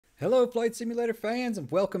Hello Flight Simulator fans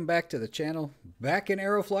and welcome back to the channel. Back in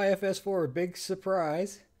Aerofly FS4, a big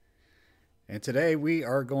surprise. And today we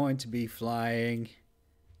are going to be flying,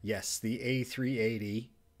 yes, the A380,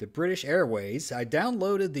 the British Airways. I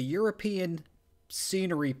downloaded the European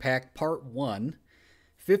Scenery Pack Part 1,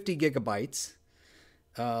 50 gigabytes.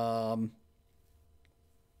 But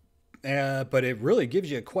it really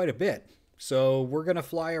gives you quite a bit. So we're going to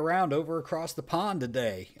fly around over across the pond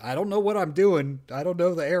today. I don't know what I'm doing. I don't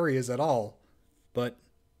know the areas at all. But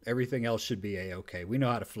everything else should be a-okay. We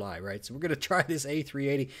know how to fly, right? So we're going to try this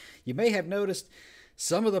A380. You may have noticed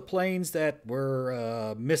some of the planes that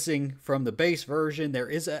were missing from the base version. There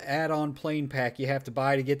is an add-on plane pack you have to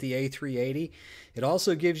buy to get the A380. It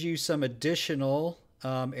also gives you some additional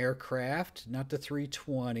aircraft. Not the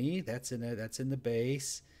 320. That's in the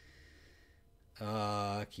base.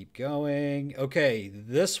 Keep going. Okay,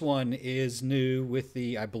 this one is new with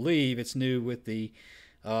the, I believe it's new with the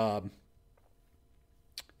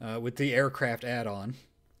aircraft add-on.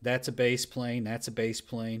 That's a base plane. That's a base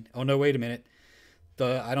plane. Oh no, wait a minute.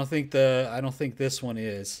 I don't think this one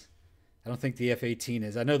is. I don't think the F-18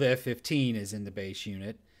 is. I know the F-15 is in the base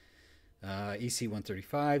unit.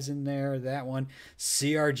 EC-135's in there. That one.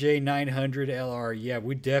 CRJ-900LR. Yeah,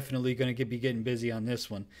 we're definitely going to be getting busy on this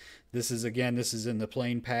one. This is in the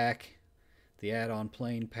plane pack. The add-on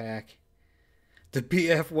plane pack. The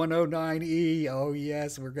BF-109E. Oh,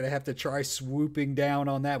 yes. We're going to have to try swooping down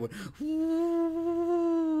on that one.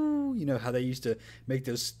 Ooh, you know how they used to make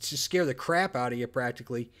those to scare the crap out of you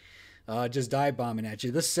practically. Just dive bombing at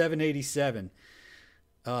you. This 787.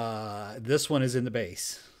 This one is in the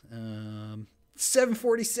base.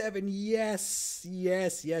 747. Yes. You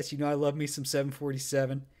know I love me some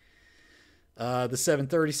 747. The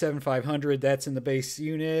 737-500, that's in the base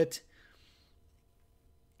unit.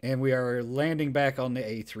 And we are landing back on the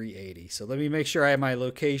A380. So let me make sure I have my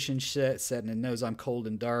location set and it knows I'm cold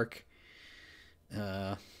and dark.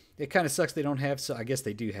 It kind of sucks they don't have, so I guess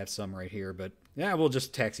they do have some right here, but yeah, we'll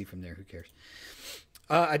just taxi from there. Who cares?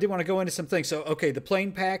 I did want to go into some things. So, okay, the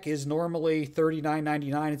plane pack is normally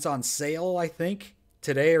 $39.99. It's on sale, I think.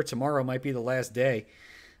 Today or tomorrow might be the last day.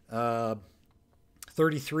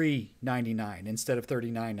 $33.99 instead of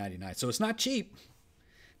 $39.99. So it's not cheap,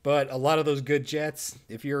 but a lot of those good jets,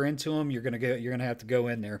 if you're into them, you're gonna have to go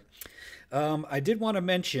in there. I did want to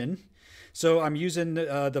mention, so I'm using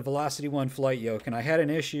the Velocity One flight yoke, and I had an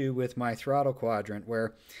issue with my throttle quadrant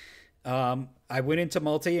where I went into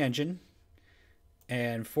multi-engine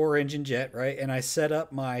and 4-engine jet, right? And I set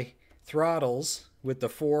up my throttles with the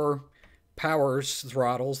 4 power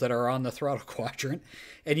throttles that are on the throttle quadrant,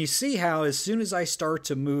 and you see how as soon as I start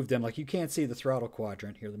to move them, like you can't see the throttle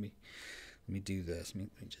quadrant here. Let me do this. Let me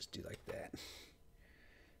just do like that.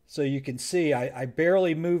 So you can see I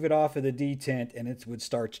barely move it off of the detent and it would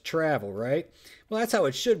start to travel, right? Well, that's how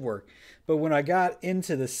it should work. But when I got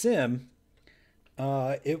into the sim,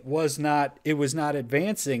 it was not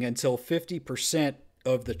advancing until 50%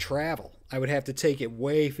 of the travel. I would have to take it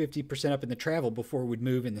way 50% up in the travel before it would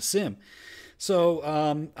move in the sim.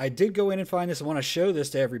 So I did go in and find this. I want to show this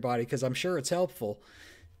to everybody because I'm sure it's helpful.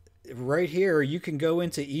 Right here, you can go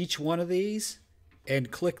into each one of these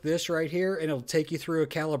and click this right here, and it'll take you through a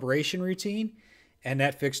calibration routine, and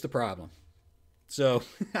that fixed the problem. So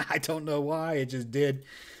I don't know why, it just did.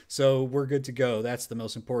 So we're good to go. That's the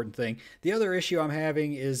most important thing. The other issue I'm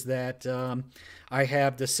having is that I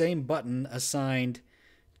have the same button assigned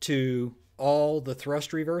to all the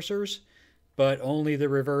thrust reversers, but only the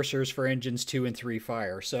reversers for engines 2 and 3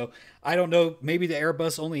 fire. So I don't know. Maybe the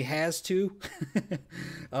Airbus only has 2.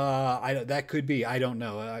 That could be. I don't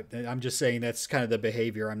know. I'm just saying that's kind of the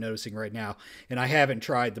behavior I'm noticing right now. And I haven't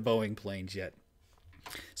tried the Boeing planes yet.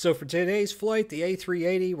 So for today's flight, the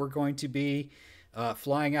A380, we're going to be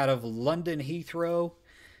flying out of London Heathrow.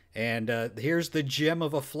 And here's the gem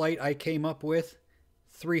of a flight I came up with,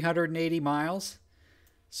 380 miles.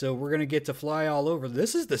 So we're going to get to fly all over.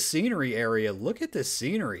 This is the scenery area. Look at this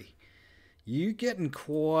scenery. You're getting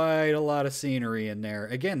quite a lot of scenery in there.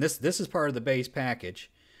 Again, this is part of the base package.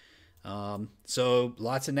 So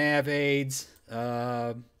lots of nav aids,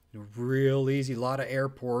 real easy, a lot of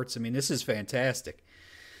airports. I mean, this is fantastic.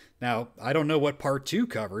 Now, I don't know what part 2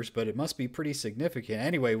 covers, but it must be pretty significant.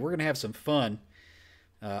 Anyway, we're going to have some fun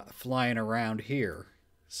flying around here.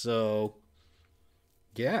 So,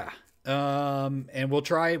 yeah. And we'll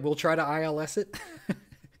try to ILS it.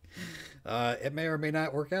 It may or may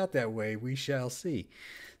not work out that way. We shall see.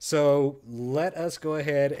 So let us go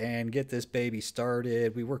ahead and get this baby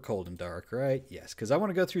started. We were cold and dark, right? Yes, because I want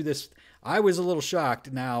to go through this. I was a little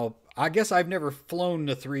shocked. Now, I guess I've never flown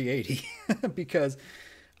the 380 because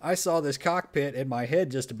I saw this cockpit and my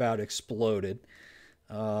head just about exploded.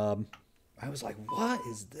 I was like, what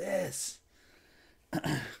is this?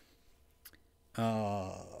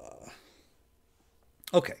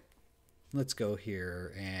 Okay, let's go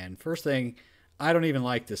here. And first thing, I don't even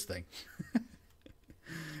like this thing.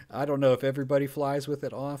 I don't know if everybody flies with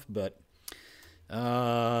it off, but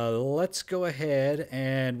let's go ahead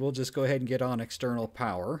and we'll just go ahead and get on external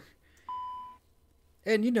power.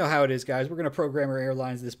 And you know how it is, guys. We're going to program our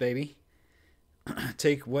airlines this baby.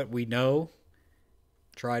 Take what we know,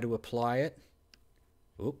 try to apply it.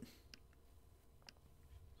 Oop.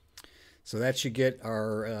 So that should get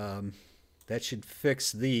our, that should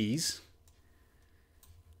fix these.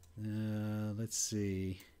 Let's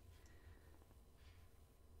see.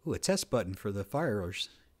 Ooh, a test button for the firers.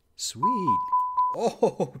 Sweet.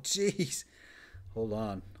 Oh, jeez. Hold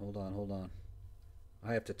on.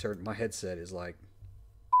 I have to turn, my headset is like,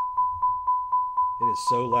 it is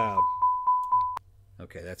so loud.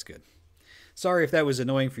 Okay, that's good. Sorry if that was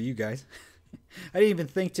annoying for you guys. I didn't even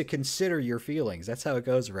think to consider your feelings. That's how it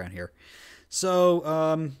goes around here.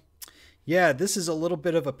 So, yeah, this is a little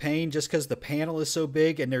bit of a pain just because the panel is so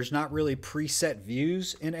big and there's not really preset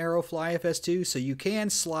views in Aerofly FS2. So you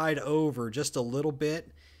can slide over just a little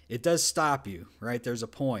bit. It does stop you, right? There's a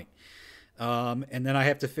point. And then I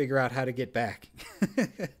have to figure out how to get back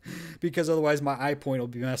because otherwise my eye point will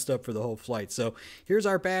be messed up for the whole flight. So here's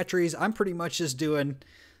our batteries. I'm pretty much just doing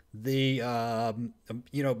the,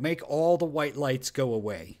 you know, make all the white lights go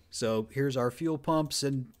away. So here's our fuel pumps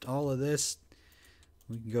and all of this.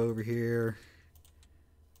 We can go over here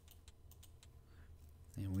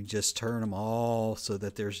and we just turn them all so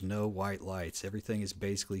that there's no white lights. Everything is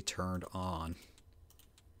basically turned on.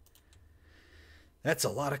 That's a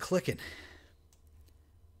lot of clicking.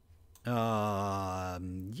 Yeah,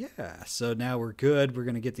 so now we're good. We're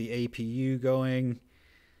going to get the APU going.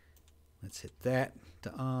 Let's hit that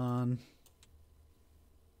to on.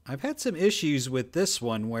 I've had some issues with this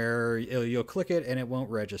one where you'll click it and it won't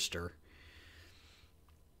register.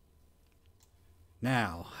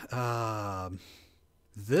 Now,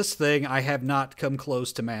 this thing I have not come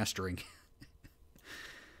close to mastering.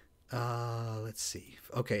 Let's see.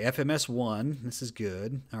 Okay, FMS 1. This is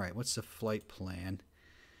good. All right, what's the flight plan?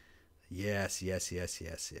 Yes.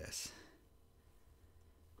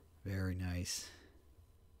 Very nice.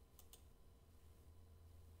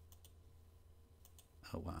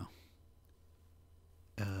 Oh, wow.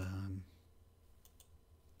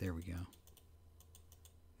 There we go.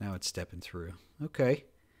 Now it's stepping through. Okay.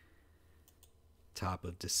 Top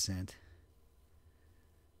of descent.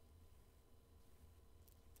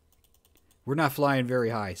 We're not flying very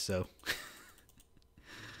high, so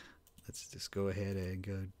let's just go ahead and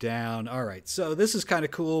go down. All right, so this is kind of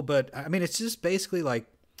cool, but I mean, it's just basically like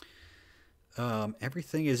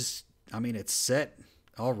everything is, I mean, it's set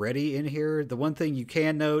already in here. The one thing you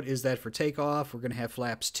can note is that for takeoff, we're going to have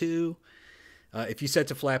flaps 2. If you set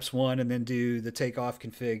to flaps 1 and then do the takeoff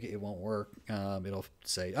config, it won't work. It'll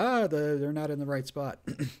say, they're not in the right spot.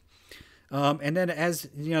 And then as,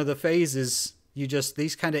 you know, the phases,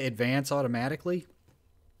 these kind of advance automatically.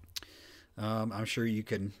 I'm sure you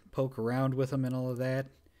can poke around with them and all of that.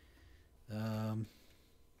 Wow,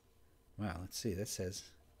 let's see. That says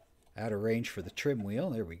out of range for the trim wheel.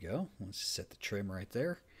 There we go. Let's set the trim right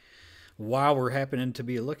there. While we're happening to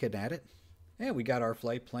be looking at it. And we got our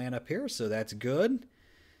flight plan up here, so that's good.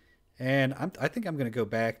 And I think I'm going to go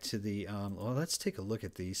back to the, well, let's take a look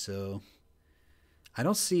at these. So I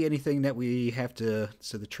don't see anything that we have to,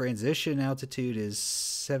 so the transition altitude is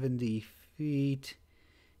 70 feet.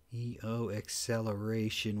 EO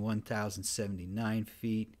acceleration 1,079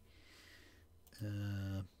 feet.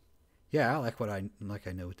 Yeah, I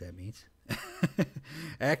know what that means.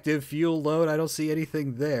 Active fuel load, I don't see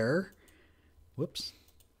anything there. Whoops.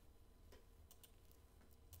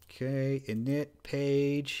 Okay, init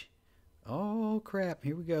page. Oh crap,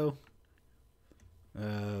 here we go.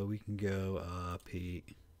 We can go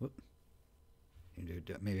whoop.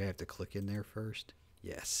 Maybe I have to click in there first.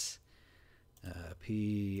 Yes.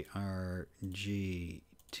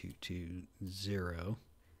 PRG220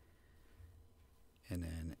 and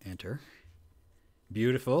then enter.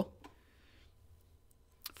 Beautiful.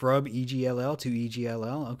 From EGLL to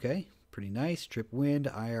EGLL. Okay, pretty nice. Trip wind,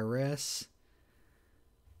 IRS.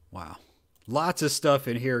 Wow. Lots of stuff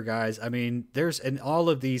in here, guys. I mean, and all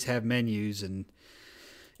of these have menus, and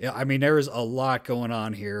yeah, I mean, there is a lot going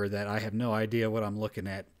on here that I have no idea what I'm looking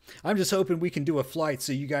at. I'm just hoping we can do a flight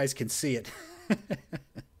so you guys can see it.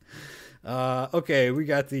 Okay, we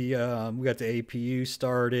got the APU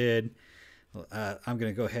started. I'm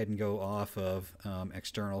going to go ahead and go off of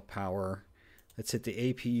external power. Let's hit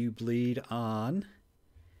the APU bleed on.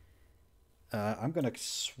 I'm going to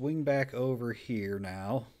swing back over here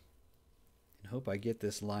now and hope I get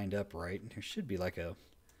this lined up right. There should be like a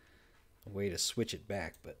way to switch it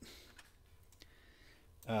back, but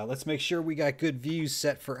let's make sure we got good views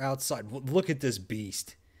set for outside. Look at this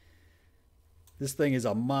beast. This thing is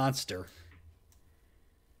a monster.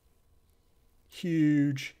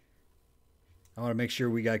 Huge. I want to make sure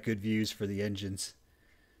we got good views for the engines.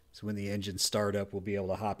 So when the engines start up, we'll be able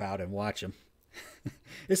to hop out and watch them.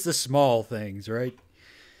 It's the small things, right?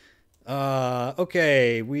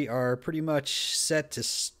 Okay, we are pretty much set to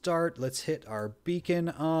start. Let's hit our beacon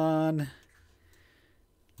on.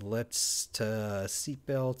 Let's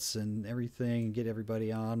seatbelts and everything. Get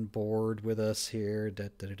everybody on board with us here.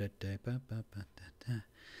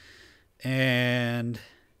 And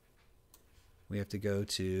we have to go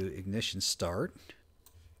to ignition start.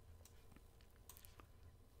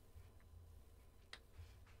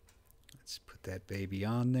 Let's put that baby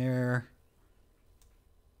on there.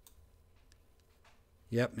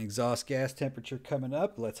 Yep, exhaust gas temperature coming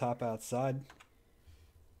up. Let's hop outside.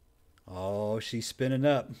 Oh, she's spinning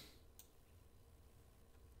up.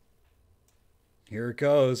 Here it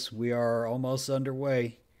goes. We are almost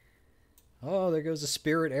underway. Oh, there goes the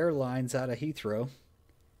Spirit Airlines out of Heathrow.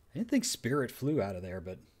 I didn't think Spirit flew out of there,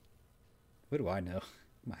 but what do I know?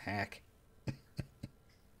 I'm a hack.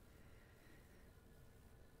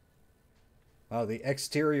 Wow, the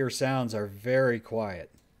exterior sounds are very quiet.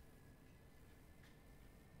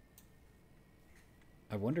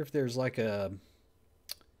 I wonder if there's like a...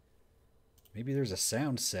 Maybe there's a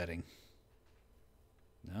sound setting.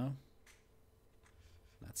 No?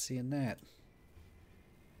 Not seeing that.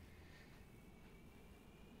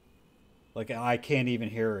 Like, I can't even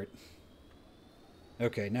hear it.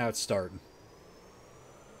 Okay, now it's starting.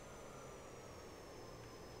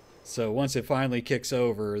 So once it finally kicks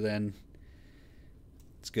over, then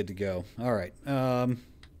it's good to go. All right. Oh,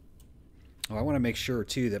 I want to make sure,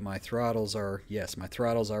 too, that my throttles are... Yes, my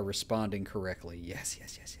throttles are responding correctly. Yes,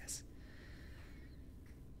 yes, yes, yes.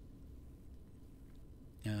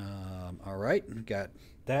 All right, we've got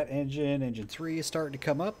that engine. Engine 3 is starting to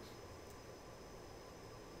come up.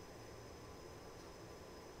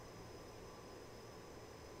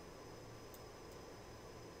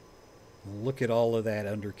 Look at all of that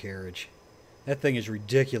undercarriage. That thing is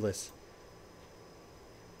ridiculous.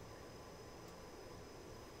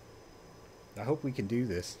 I hope we can do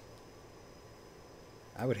this.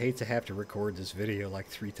 I would hate to have to record this video like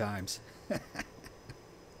 3 times.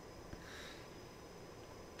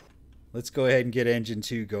 Let's go ahead and get engine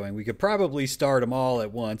 2 going. We could probably start them all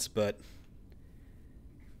at once, but...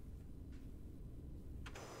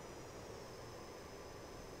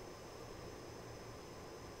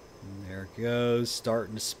 And there it goes,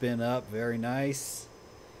 starting to spin up. Very nice.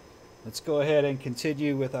 Let's go ahead and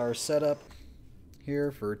continue with our setup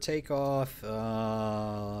here for takeoff.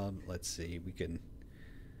 Let's see, we can...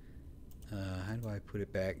 how do I put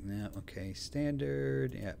it back now? Okay,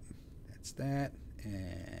 standard. Yep, that's that.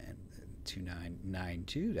 And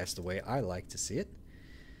 2992. That's the way I like to see it.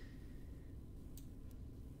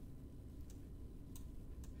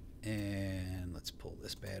 And let's pull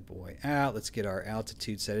this bad boy out. Let's get our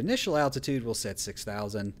altitude set. Initial altitude we'll set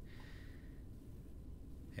 6,000.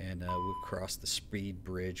 And we'll cross the speed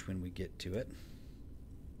bridge when we get to it.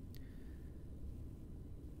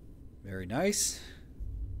 Very nice.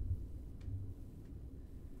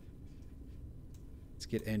 Let's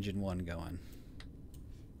get engine 1 going.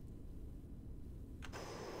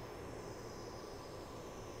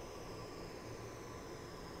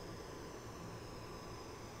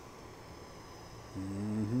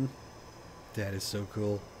 That is so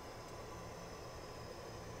cool.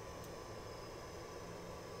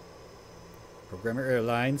 Programmer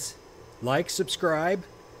Airlines. Like, subscribe.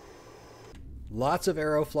 Lots of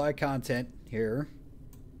Aerofly content here.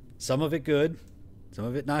 Some of it good. Some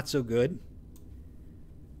of it not so good.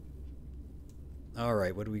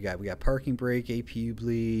 Alright, what do we got? We got parking brake, APU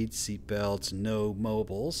bleed, seat belts, no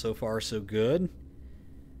mobile. So far, so good.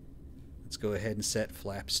 Let's go ahead and set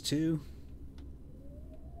flaps 2.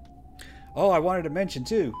 Oh, I wanted to mention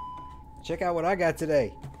too. Check out what I got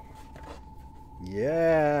today.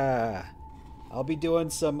 Yeah. I'll be doing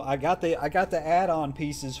some I got the add-on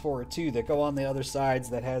pieces for it too that go on the other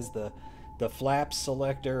sides that has the flaps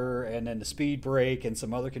selector and then the speed brake and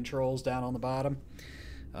some other controls down on the bottom.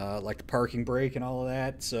 Like the parking brake and all of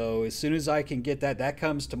that. So as soon as I can get that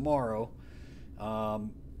comes tomorrow.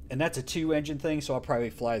 And that's a 2-engine thing, so I'll probably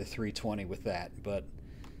fly the 320 with that. But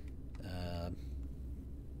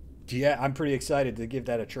yeah, I'm pretty excited to give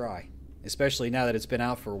that a try. especially now that it's been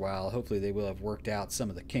out for a while. Hopefully they will have worked out some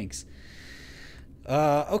of the kinks.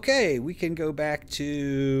 Okay, we can go back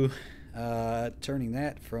to turning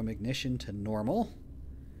that from ignition to normal.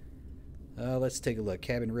 Let's take a look.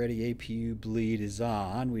 Cabin ready, APU bleed is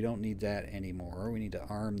on. We don't need that anymore. We need to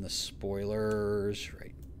arm the spoilers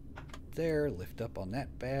right there. Lift up on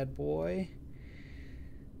that bad boy.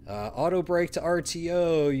 Auto brake to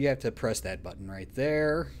RTO. You have to press that button right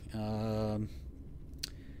there.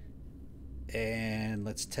 And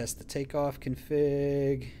let's test the takeoff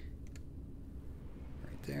config.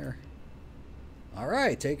 Right there. All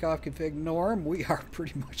right, takeoff config norm. We are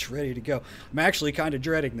pretty much ready to go. I'm actually kind of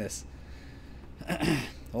dreading this.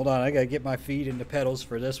 Hold on, I gotta get my feet into pedals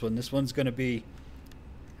for this one. This one's gonna be...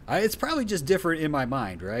 it's probably just different in my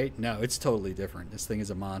mind, right? No, it's totally different. This thing is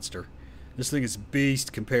a monster. This thing is a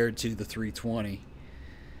beast compared to the 320.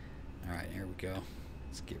 All right, here we go.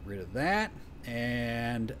 Let's get rid of that.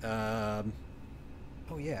 And, oh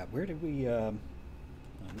yeah, where did we,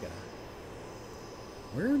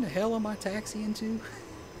 where in the hell am I taxiing to?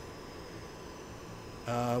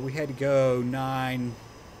 We had to go 9...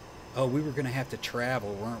 Oh, we were going to have to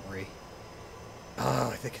travel, weren't we? Oh,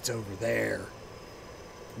 I think it's over there.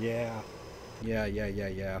 Yeah. Yeah.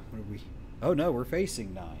 What are we... Oh, no, we're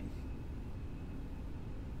facing 9.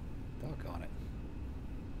 Doggone it.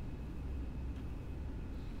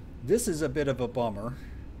 This is a bit of a bummer.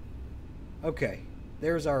 Okay,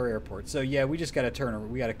 there's our airport. So, yeah, we just got to turn...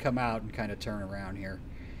 We got to come out and kind of turn around here.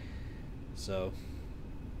 So,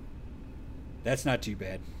 that's not too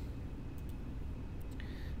bad.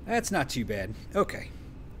 That's not too bad. Okay.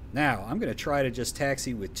 Now, I'm going to try to just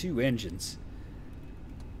taxi with 2 engines.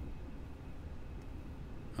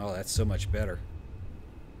 Oh, that's so much better.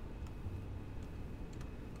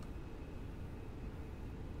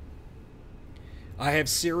 I have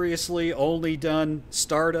seriously only done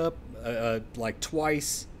startup like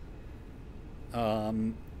twice.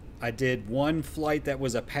 I did one flight that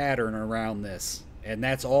was a pattern around this. And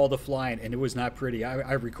that's all the flying, and it was not pretty.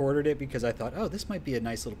 I recorded it because I thought, oh, this might be a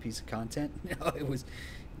nice little piece of content. No, it was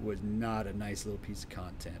not a nice little piece of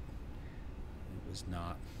content. It was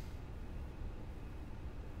not.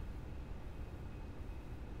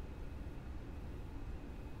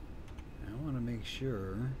 I want to make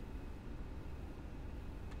sure.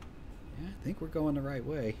 Yeah, I think we're going the right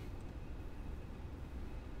way.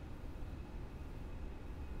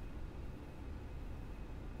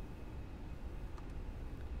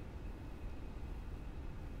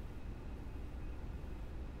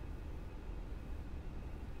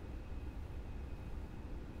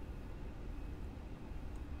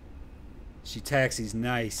 She taxis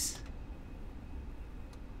nice.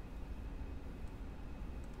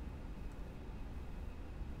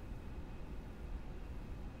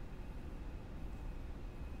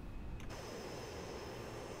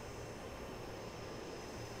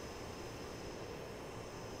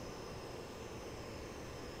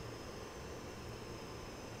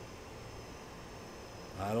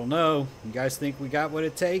 I don't know. You guys think we got what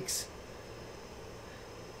it takes?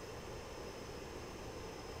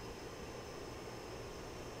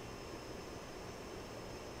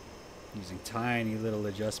 Using tiny little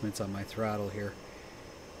adjustments on my throttle here.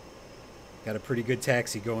 Got a pretty good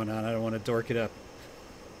taxi going on. I don't want to dork it up.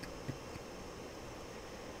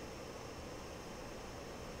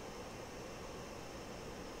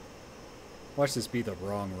 Watch this be the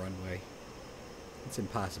wrong runway. It's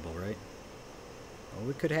impossible, right? Oh,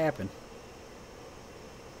 it could happen.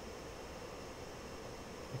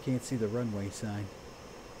 I can't see the runway sign.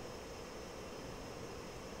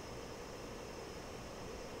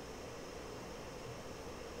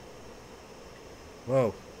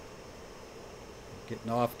 Whoa. Getting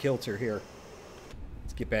off kilter here.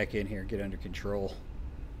 Let's get back in here and get under control.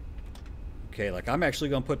 Okay, like I'm actually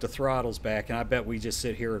going to put the throttles back, and I bet we just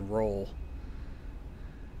sit here and roll.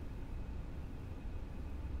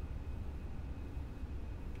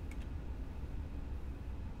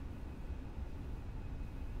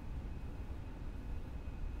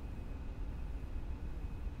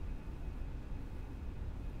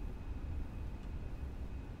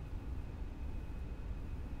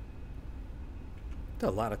 A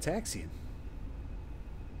lot of taxiing.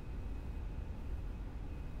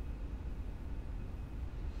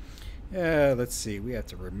 Yeah, let's see. We have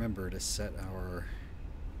to remember to set our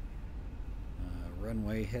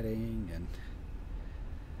runway heading and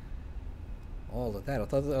all of that.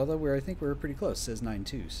 Although I think we were pretty close. It says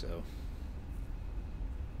 9.2, so.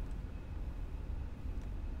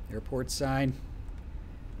 Airport sign.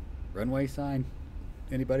 Runway sign.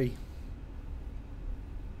 Anybody?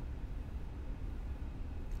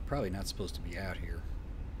 Probably not supposed to be out here.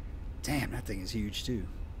 Damn, that thing is huge too.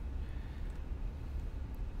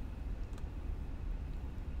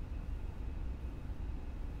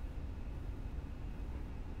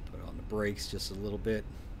 Put on the brakes just a little bit.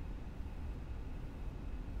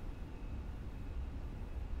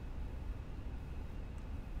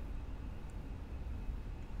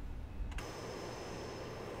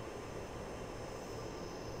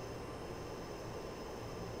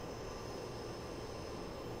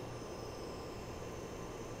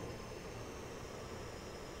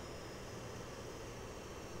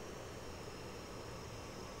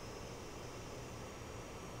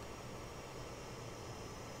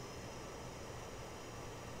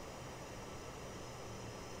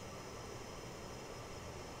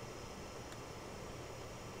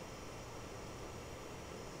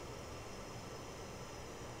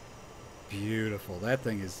 Beautiful. That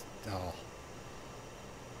thing is... Oh.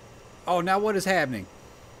 Oh, now what is happening?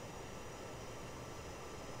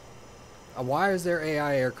 Why is there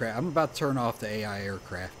AI aircraft? I'm about to turn off the AI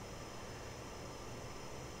aircraft.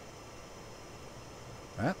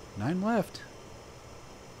 Well, 9 left.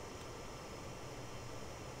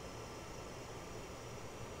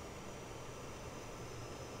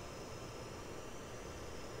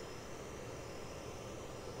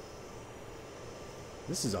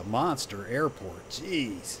 This is a monster airport.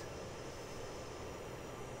 Jeez.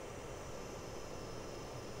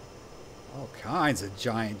 All kinds of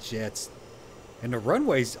giant jets. And the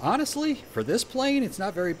runways, honestly, for this plane, it's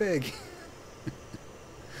not very big.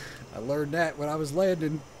 I learned that when I was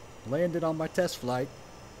landed on my test flight.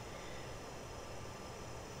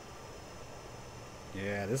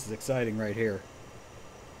 Yeah, this is exciting right here.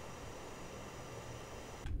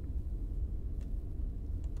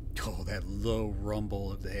 Oh, that low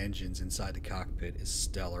rumble of the engines inside the cockpit is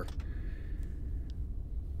stellar.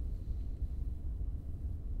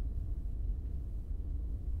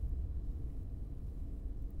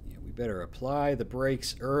 Yeah, we better apply the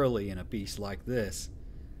brakes early in a beast like this.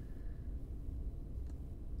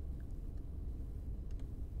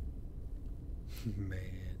 Man.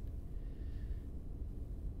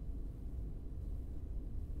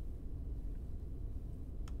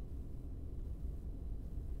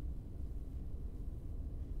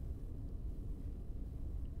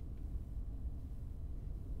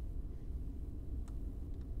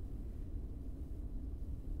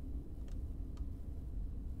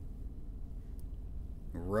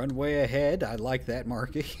 Runway ahead. I like that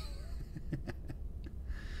marking.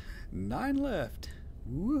 9 left.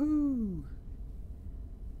 Woohoo!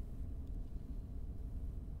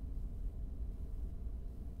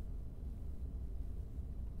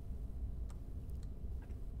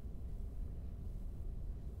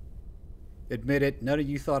 Admit it, none of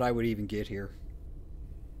you thought I would even get here.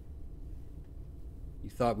 You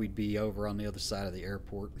thought we'd be over on the other side of the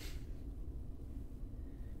airport.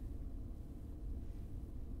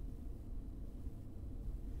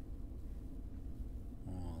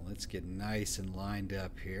 Let's get nice and lined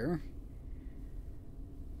up here.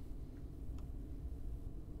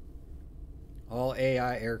 All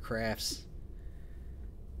AI aircrafts.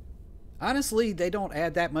 Honestly, they don't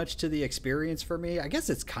add that much to the experience for me. I guess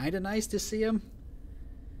it's kind of nice to see them.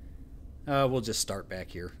 We'll just start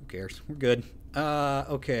back here. Who cares? We're good.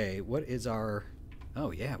 Okay, what is our...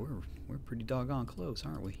 Oh yeah, we're pretty doggone close,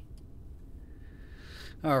 aren't we?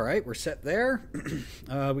 All right, we're set there.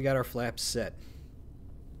 We got our flaps set.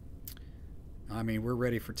 I mean, we're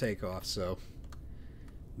ready for takeoff, so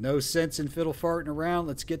no sense in fiddle farting around.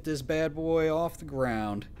 Let's get this bad boy off the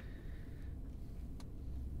ground.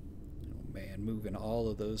 Oh man, moving all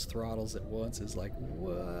of those throttles at once is like,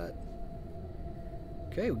 what?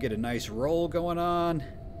 Okay, we get a nice roll going on.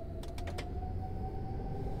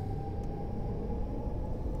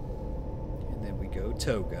 And then we go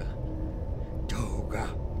toga. Toga,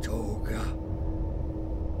 toga.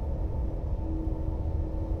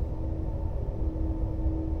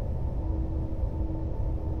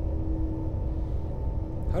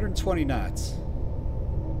 120 knots.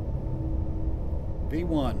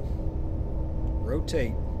 V1.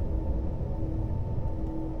 Rotate.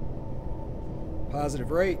 Positive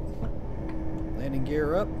rate. Landing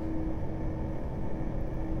gear up.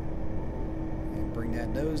 And bring that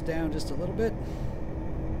nose down just a little bit.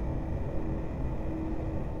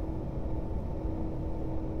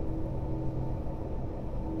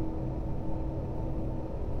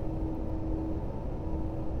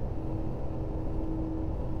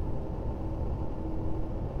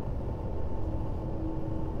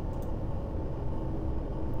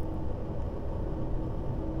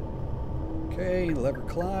 Okay, lever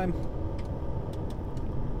climb.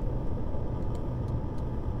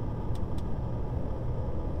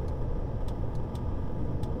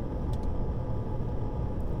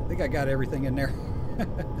 think I got everything in there.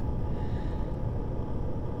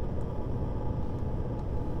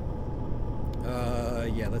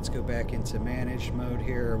 Yeah, let's go back into managed mode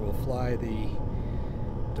here. We'll fly the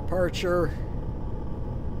departure.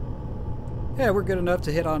 Yeah, we're good enough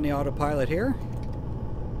to hit on the autopilot here.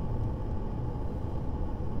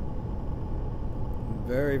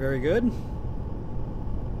 Very, very good.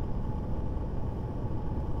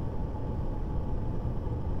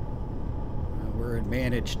 We're in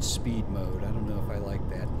managed speed mode. I don't know if I like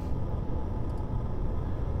that.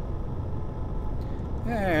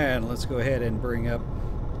 And let's go ahead and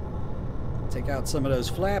take out some of those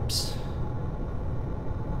flaps.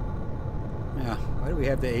 Yeah, why do we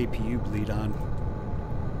have the APU bleed on?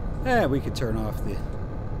 Yeah, we could turn off the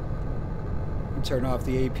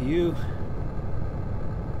APU.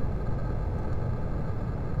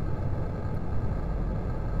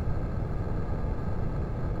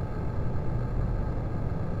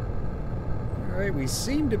 Alright, we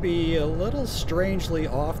seem to be a little strangely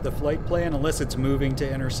off the flight plan, unless it's moving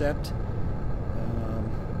to intercept.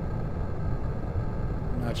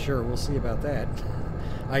 I'm not sure. We'll see about that.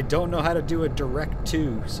 I don't know how to do a direct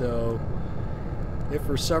to, so if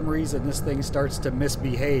for some reason this thing starts to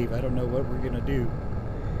misbehave, I don't know what we're going to do.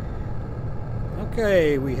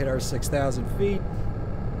 Okay, we hit our 6,000 feet.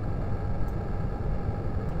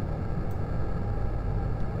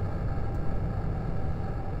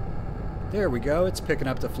 There we go. It's picking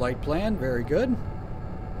up the flight plan. Very good.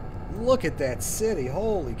 Look at that city.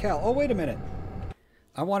 Holy cow. Oh, wait a minute.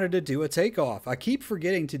 I wanted to do a takeoff. I keep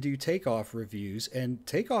forgetting to do takeoff reviews, and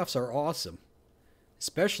takeoffs are awesome.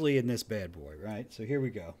 Especially in this bad boy, right? So here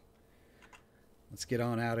we go. Let's get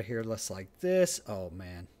on out of here. Let's like this. Oh,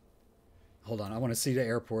 man. Hold on. I want to see the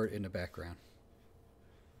airport in the background.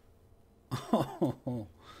 Oh,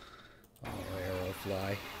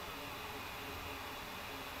 Aerofly.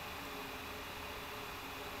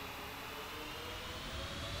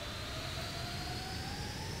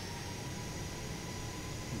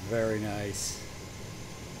 Very nice.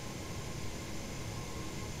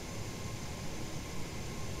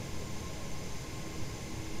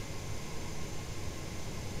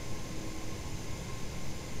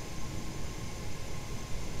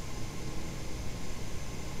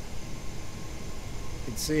 You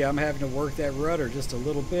can see I'm having to work that rudder just a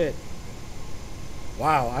little bit.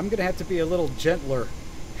 Wow, I'm going to have to be a little gentler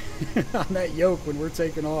on that yoke when we're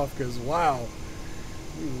taking off, because wow.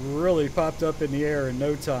 We really popped up in the air in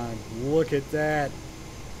no time. Look at that.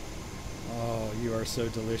 Oh, you are so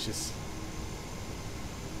delicious.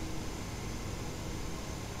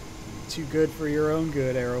 Too good for your own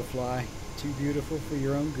good, Aerofly. Too beautiful for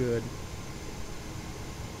your own good.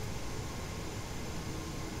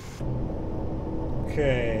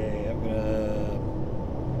 Okay, I'm gonna...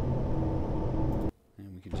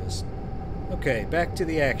 And we can just... Okay, back to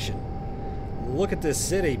the action. Look at this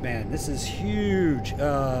city, man. This is huge.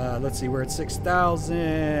 Let's see, we're at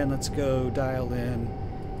 6,000. Let's go dial in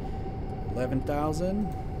 11,000.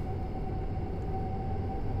 I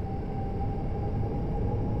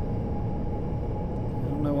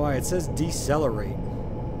don't know why. It says decelerate.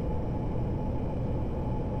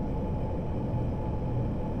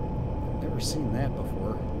 I've never seen that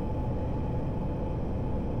before.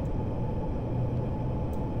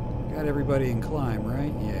 Got everybody in climb,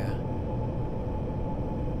 right? Yeah.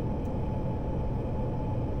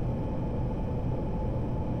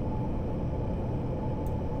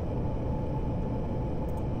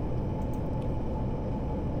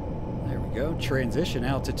 Go. Transition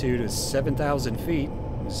altitude is 7,000 feet.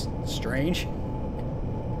 It's strange.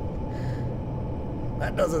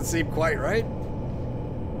 That doesn't seem quite right.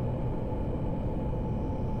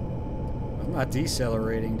 I'm not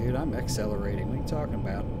decelerating, dude. I'm accelerating. What are you talking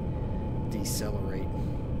about? Decelerate.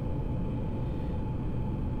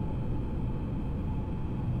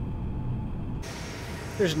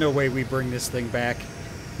 There's no way we bring this thing back.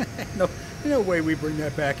 No way we bring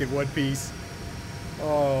that back in one piece.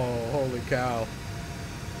 Oh, holy cow.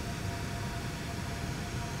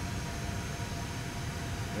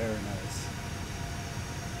 Very nice.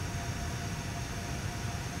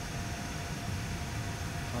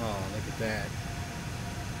 Oh, look at that.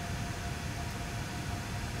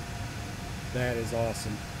 That is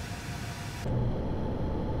awesome.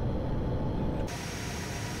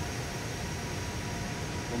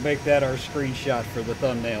 We'll make that our screenshot for the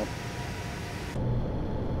thumbnail.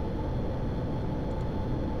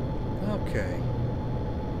 Okay.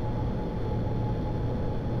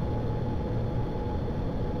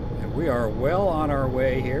 And we are well on our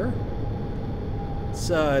way here.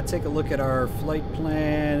 Let's take a look at our flight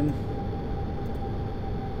plan.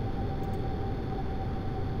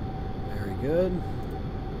 good.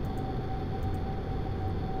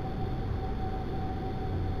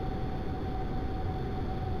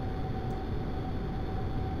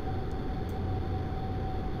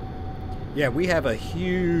 Yeah, we have a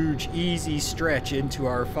huge, easy stretch into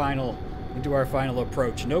our final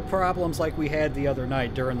approach. No problems like we had the other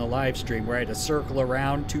night during the live stream where I had to circle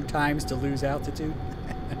around 2 times to lose altitude.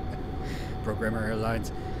 Programmer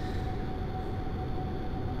Airlines.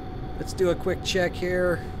 Let's do a quick check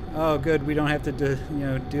here. Oh, good. We don't have to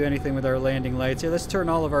do anything with our landing lights here. Let's turn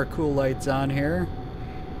all of our cool lights on here.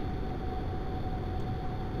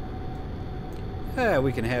 Yeah,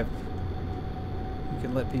 we can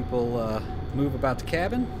let people move about the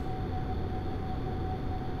cabin.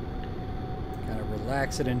 Kind of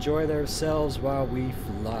relax and enjoy themselves while we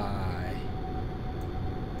fly.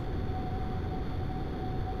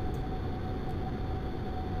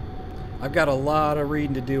 I've got a lot of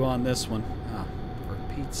reading to do on this one. Oh, for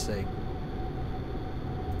Pete's sake.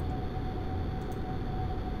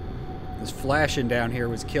 This flashing down here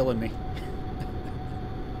was killing me.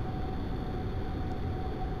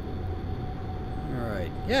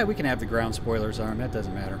 Alright. Yeah, we can have the ground spoilers on. That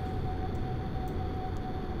doesn't matter.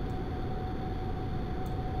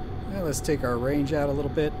 Well, let's take our range out a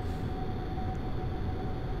little bit.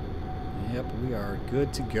 Yep, we are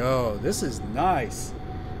good to go. This is nice.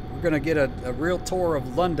 We're going to get a real tour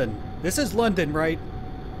of London. This is London, right?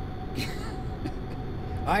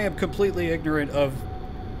 I am completely ignorant of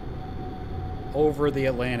over the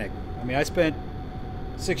Atlantic. I mean, I spent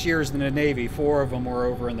 6 years in the Navy. 4 of them were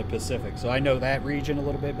over in the Pacific. So I know that region a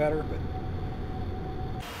little bit better. But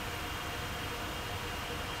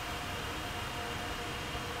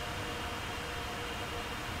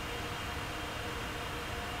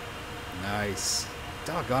nice.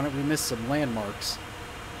 Doggone it, we missed some landmarks.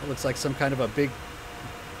 It looks like some kind of a big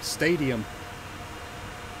stadium.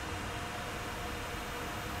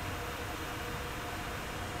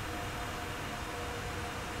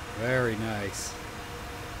 Very nice.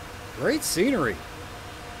 Great scenery.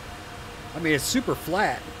 I mean, it's super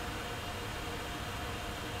flat.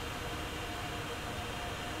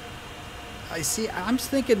 I'm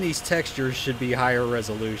thinking these textures should be higher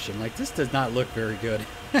resolution. Like, this does not look very good.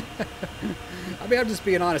 I mean, I'm just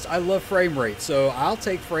being honest. I love frame rate, so I'll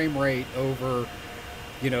take frame rate over,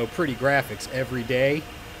 pretty graphics every day.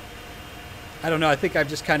 I don't know. I think I've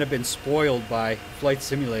just kind of been spoiled by Flight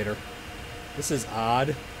Simulator. This is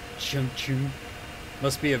odd. Chung-chung.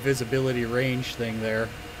 Must be a visibility range thing there.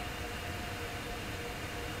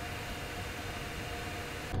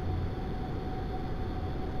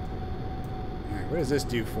 What does this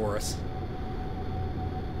do for us?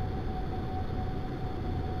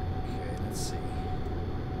 Okay, let's see.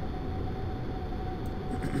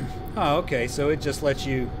 Oh, okay, so it just lets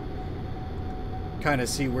you kind of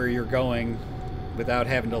see where you're going without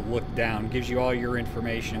having to look down. Gives you all your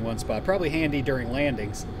information in one spot. Probably handy during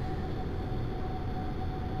landings.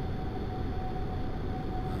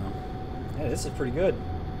 Yeah, this is pretty good.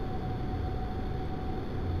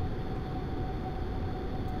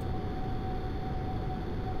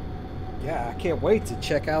 Yeah, I can't wait to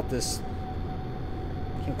check out this.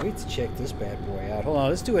 Can't wait to check this bad boy out. Hold on,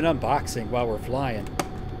 let's do an unboxing while we're flying.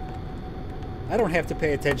 I don't have to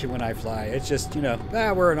pay attention when I fly. It's just,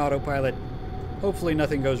 we're an autopilot. Hopefully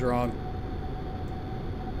nothing goes wrong.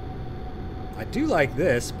 I do like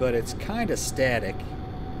this, but it's kind of static.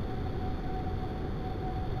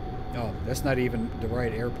 Oh, that's not even the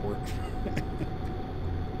right airport.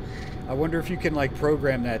 I wonder if you can,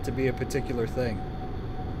 program that to be a particular thing.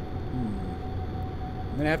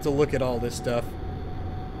 I'm going to have to look at all this stuff.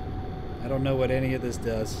 I don't know what any of this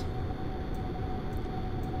does.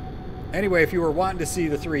 Anyway, if you were wanting to see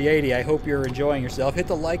the 380, I hope you're enjoying yourself. Hit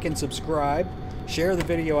the like and subscribe. Share the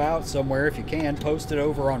video out somewhere if you can. Post it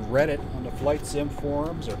over on Reddit, on the Flight Sim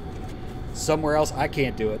forums, or somewhere else. I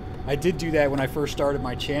can't do it. I did do that when I first started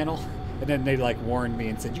my channel, and then they warned me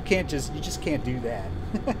and said, you just can't do that.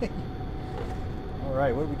 All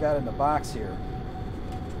right, what do we got in the box here?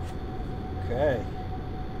 Okay.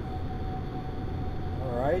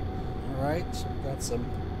 All right. So we've got some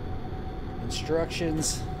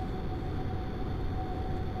instructions.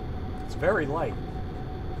 It's very light.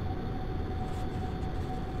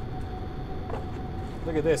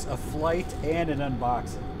 Look at this, a flight and an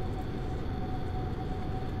unboxing.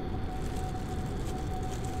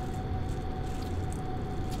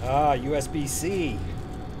 Ah, USB-C.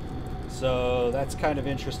 So that's kind of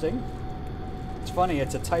interesting. It's funny,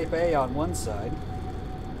 it's a Type A on one side.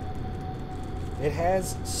 It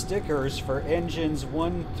has stickers for engines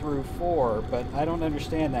 1 through 4, but I don't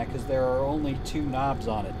understand that because there are only 2 knobs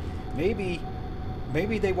on it. Maybe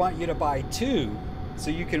maybe they want you to buy two so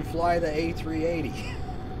you can fly the A380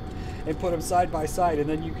 and put them side by side, and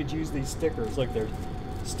then you could use these stickers. Look, there's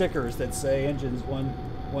stickers that say engines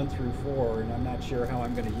 1 through 4, and I'm not sure how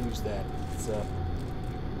I'm going to use that. It's, I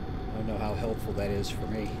don't know how helpful that is for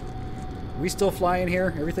me. Are we still flying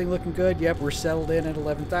here? Everything looking good? Yep, we're settled in at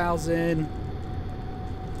 11,000.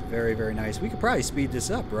 Very, very nice. We could probably speed this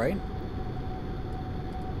up, right?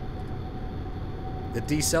 The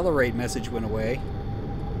decelerate message went away.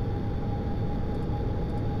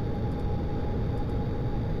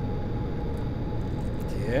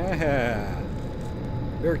 Yeah.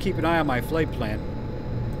 Better keep an eye on my flight plan.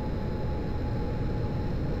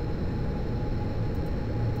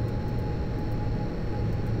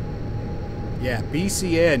 Yeah,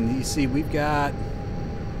 BCN, you see we've got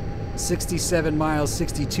 67 miles,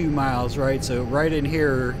 62 miles, right? So right in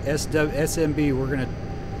here, SMB, we're going to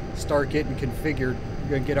start getting configured. We're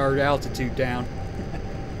going to get our altitude down.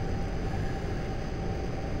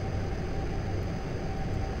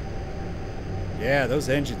 Yeah, those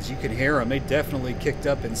engines, you can hear them. They definitely kicked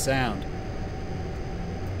up in sound.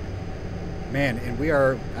 Man, and we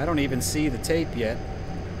are, I don't even see the tape yet,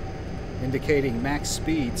 indicating max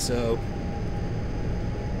speed, so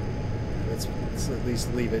let's at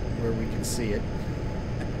least leave it where we can see it.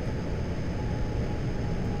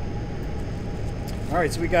 All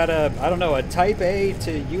right, so we got a, I don't know, a Type A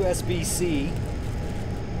to USB-C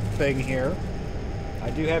thing here. I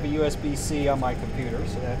do have a USB-C on my computer,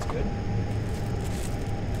 so that's good.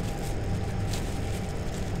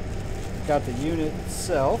 Got the unit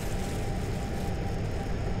itself.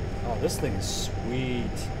 Oh, this thing is sweet.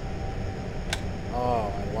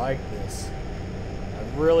 Oh, I like this.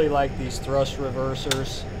 I really like these thrust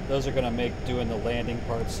reversers. Those are going to make doing the landing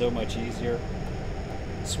part so much easier.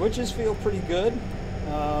 Switches feel pretty good.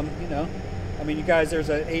 You know, I mean, you guys, there's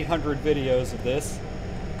 800 videos of this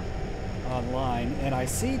online, and I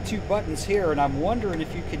see 2 buttons here, and I'm wondering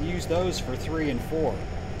if you can use those for 3 and 4.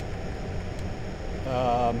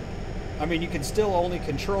 I mean, you can still only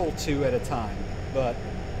control 2 at a time, but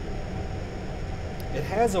it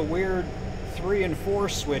has a weird 3 and 4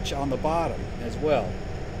 switch on the bottom as well.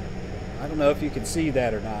 I don't know if you can see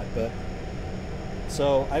that or not, but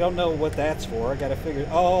so I don't know what that's for. I gotta figure.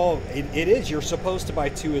 Oh, it is. You're supposed to buy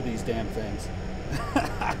 2 of these damn things.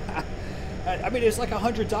 I mean, it's like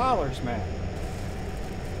 $100, man.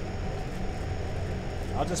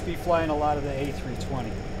 I'll just be flying a lot of the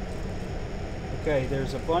A320. Okay,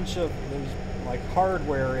 there's a bunch of, there's like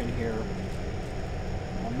hardware in here.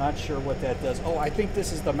 I'm not sure what that does. Oh, I think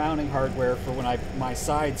this is the mounting hardware for when my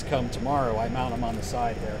sides come tomorrow. I mount them on the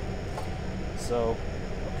side there. So,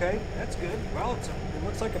 okay, that's good. Well, it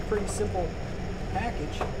looks like a pretty simple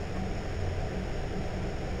package.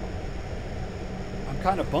 I'm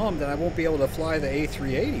kind of bummed that I won't be able to fly the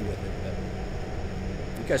A380 with it.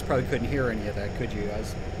 But you guys probably couldn't hear any of that, could you? I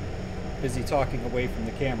was busy talking away from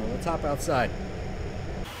the camera. Let's hop outside.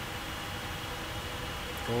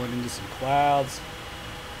 Going into some clouds.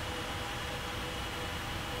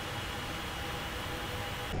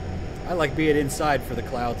 I like being inside for the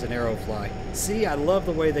clouds in Aerofly. See, I love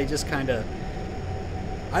the way they just kind of...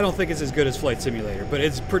 I don't think it's as good as Flight Simulator, but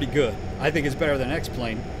it's pretty good. I think it's better than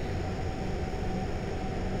X-Plane.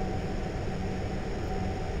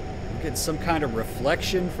 We're getting some kind of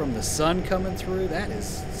reflection from the sun coming through. That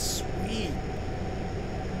is sweet.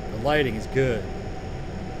 The lighting is good.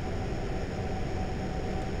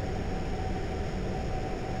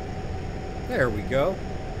 There we go.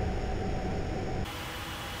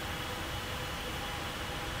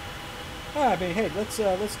 I mean, hey,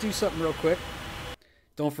 let's do something real quick.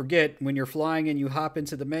 Don't forget, when you're flying and you hop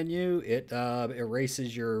into the menu, it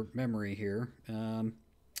erases your memory here.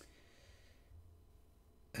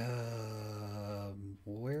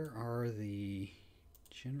 Where are the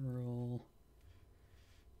general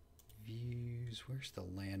views? Where's the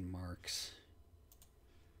landmarks?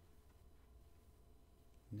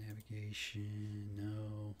 Navigation,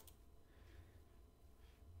 no.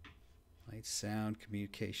 Light, sound,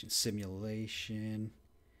 communication, simulation.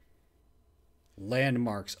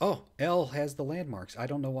 Landmarks. Oh, L has the landmarks. I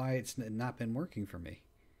don't know why it's not been working for me.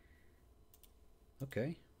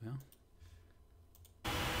 Okay, well.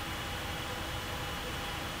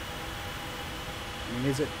 I mean,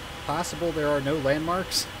 is it possible there are no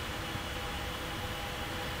landmarks?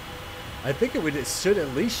 I think it should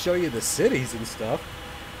at least show you the cities and stuff.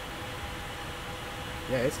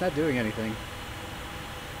 Yeah, it's not doing anything.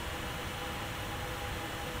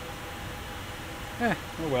 Oh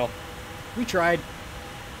well. We tried.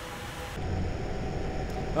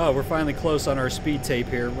 Oh, we're finally close on our speed tape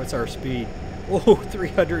here. What's our speed? Oh,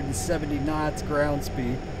 370 knots ground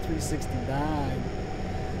speed, 369.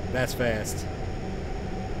 That's fast.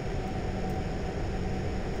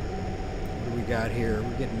 What do we got here?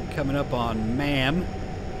 We're coming up on MAM.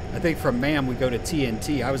 I think from MAM we go to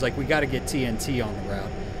TNT. I was like, we got to get TNT on the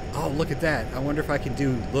route. Oh, look at that. I wonder if I can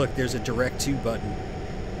do, look, there's a direct to button.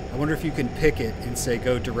 I wonder if you can pick it and say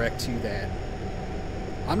go direct to that.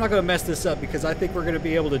 I'm not going to mess this up because I think we're going to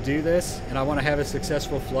be able to do this, and I want to have a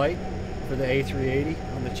successful flight for the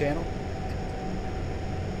A380 on the channel.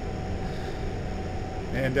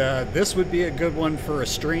 And this would be a good one for a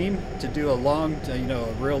stream to do a long,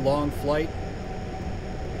 a real long flight.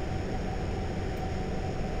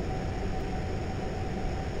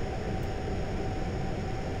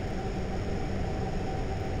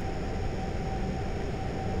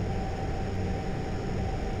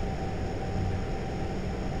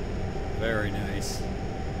 Very nice.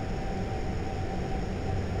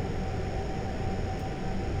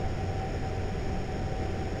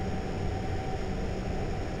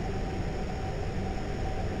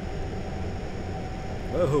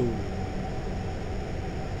 Whoa.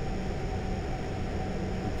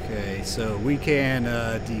 Okay, so we can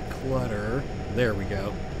declutter. There we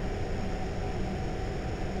go.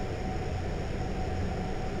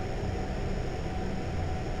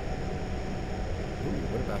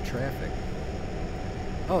 What about traffic?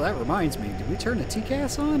 Oh, that reminds me. Did we turn the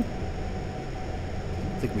TCAS on? I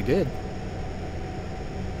don't think we did.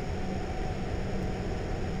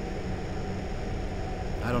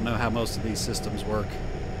 I don't know how most of these systems work.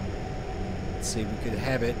 Let's see, we could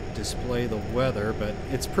have it display the weather, but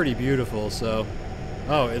it's pretty beautiful, so...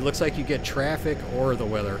 Oh, it looks like you get traffic or the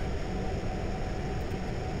weather.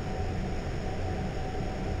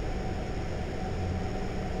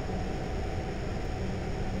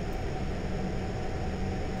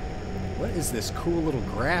 What is this cool little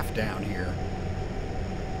graph down here?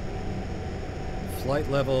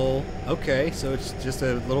 Flight level. Okay, so it's just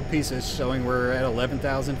a little piece that's showing we're at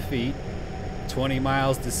 11,000 feet. 20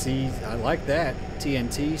 miles to sea. I like that.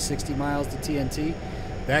 TNT, 60 miles to TNT.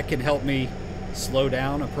 That can help me slow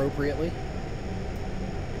down appropriately.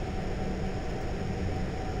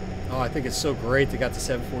 Oh, I think it's so great they got the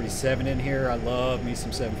 747 in here. I love me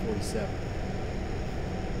some 747.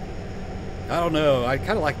 I don't know. I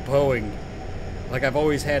kind of like Boeing. Like, I've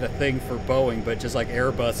always had a thing for Boeing, but just like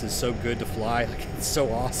Airbus is so good to fly. Like, it's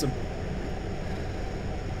so awesome.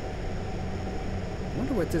 I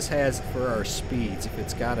wonder what this has for our speeds, if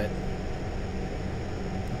it's got it.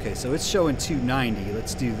 Okay, so it's showing 290.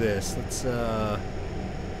 Let's do this. Let's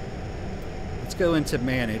go into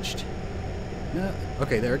managed. No,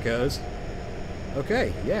 okay, there it goes.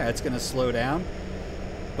 Okay, yeah, it's going to slow down.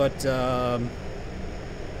 But,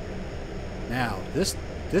 now, this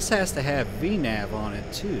has to have VNAV on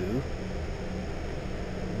it, too.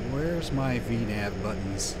 Where's my VNAV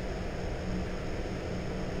buttons?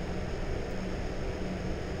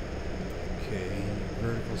 Okay,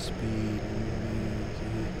 vertical speed,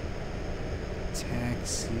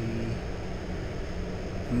 taxi.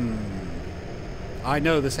 I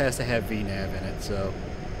know this has to have VNAV in it, so...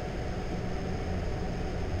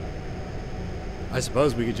 I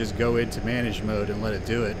suppose we could just go into manage mode and let it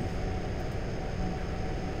do it.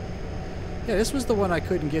 Yeah, this was the one I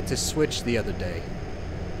couldn't get to switch the other day.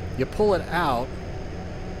 You pull it out,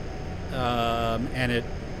 and it,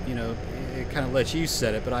 it kind of lets you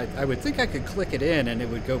set it, but I would think I could click it in and it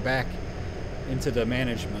would go back into the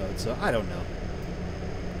manage mode, so I don't know.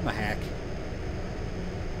 I'm a hack.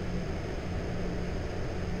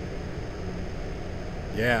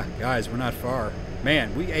 Yeah, guys, we're not far.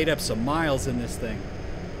 Man, we ate up some miles in this thing.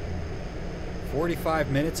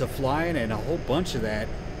 45 minutes of flying and a whole bunch of that.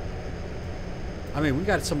 I mean, we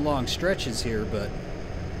got some long stretches here, but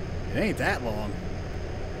it ain't that long.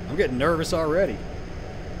 I'm getting nervous already.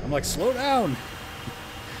 I'm like, slow down.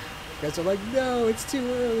 Guys are like, no, it's too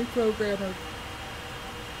early, programmer.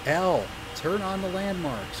 L, turn on the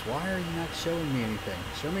landmarks. Why are you not showing me anything?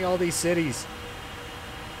 Show me all these cities.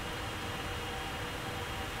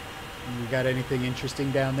 You got anything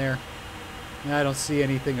interesting down there? No, I don't see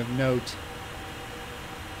anything of note.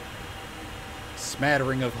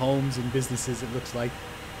 Smattering of homes and businesses, it looks like.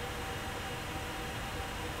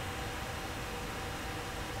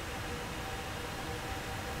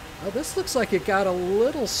 Oh, this looks like it got a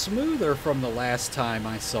little smoother from the last time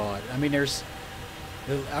I saw it. I mean,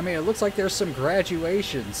 it looks like there's some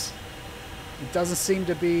graduations. It doesn't seem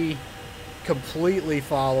to be completely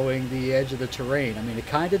following the edge of the terrain. I mean, it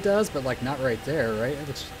kind of does, but like not right there, right? It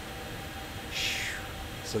looks...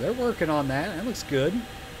 So they're working on that. That looks good.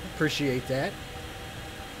 Appreciate that.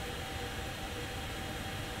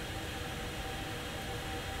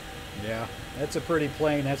 Yeah, that's a pretty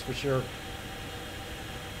plane, that's for sure.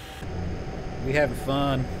 We having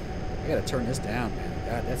fun. I gotta turn this down, man.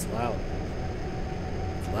 God, that's loud.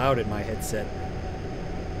 It's loud in my headset.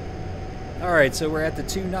 Alright, so we're at the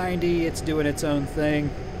 290. It's doing its own thing.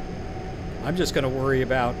 I'm just gonna worry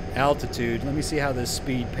about altitude. Let me see how this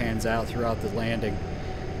speed pans out throughout the landing.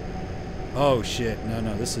 Oh shit,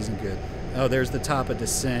 no, this isn't good. Oh, there's the top of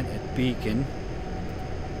descent at Beacon.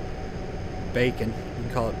 Bacon, you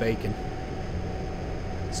can call it Bacon.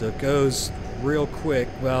 So it goes real quick.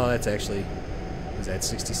 Well, that's actually, was that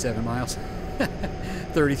 67 miles?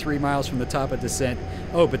 33 miles from the top of descent.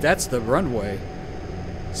 Oh, but that's the runway.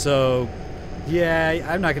 So, yeah,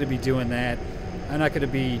 I'm not going to be doing that. I'm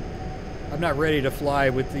not ready to fly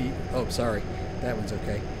with the, oh, sorry, that one's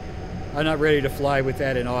okay. I'm not ready to fly with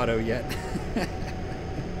that in auto yet.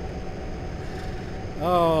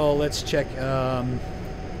 Oh, let's check,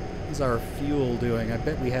 how's our fuel doing? I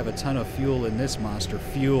bet we have a ton of fuel in this monster.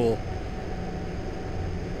 Fuel.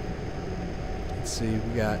 Let's see,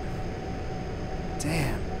 we got,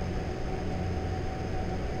 damn.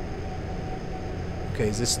 Okay,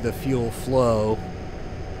 this is the fuel flow,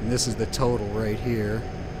 and this is the total right here.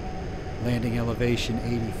 Landing elevation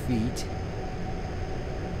 80 feet.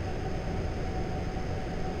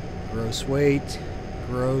 Gross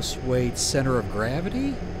weight, center of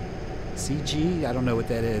gravity? CG? I don't know what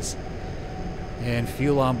that is. And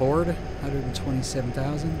fuel on board,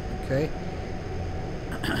 127,000. Okay.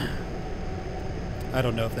 I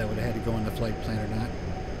don't know if that would have had to go in the flight plan or not.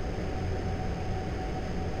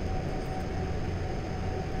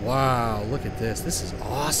 Wow, look at this. This is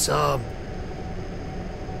awesome.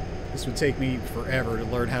 This would take me forever to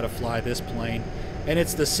learn how to fly this plane. And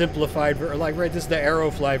it's the simplified version. Like, right, this is the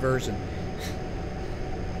Aerofly version.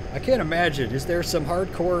 I can't imagine. Is there some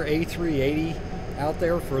hardcore A380 out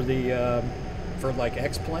there for the, for like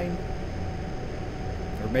X-Plane?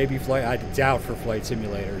 Or maybe flight, I doubt for Flight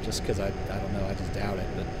Simulator, just because I don't know, I just doubt it.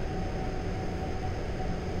 But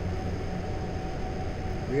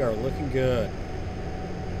we are looking good.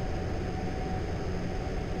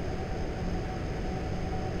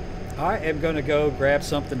 I am going to go grab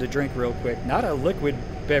something to drink real quick. Not a liquid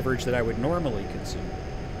beverage that I would normally consume,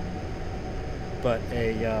 but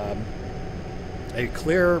a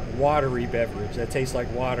clear, watery beverage that tastes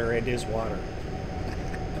like water and is water.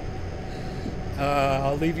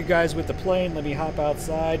 I'll leave you guys with the plane. Let me hop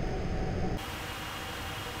outside.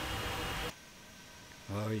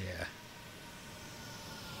 Oh, yeah.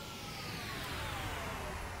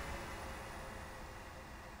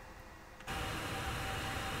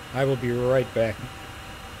 I will be right back.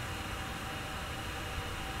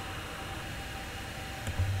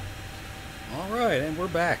 All right, and we're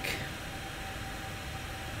back.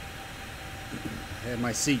 I had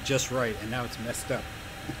my seat just right, and now it's messed up.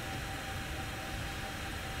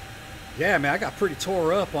 Yeah, man, I got pretty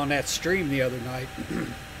tore up on that stream the other night.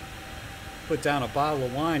 Put down a bottle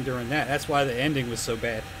of wine during that. That's why the ending was so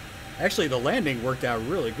bad. Actually, the landing worked out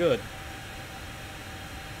really good.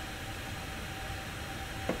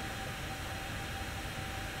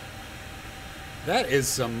 That is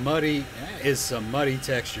some muddy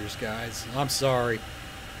textures, guys. I'm sorry.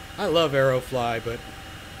 I love Aerofly, but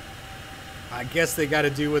I guess they got to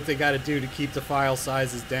do what they got to do to keep the file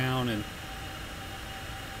sizes down, and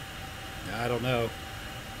I don't know.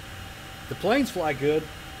 The planes fly good.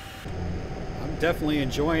 I'm definitely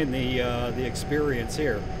enjoying the experience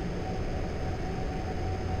here.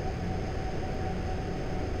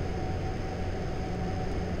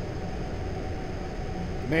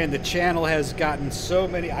 Man, the channel has gotten so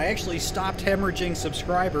many. I actually stopped hemorrhaging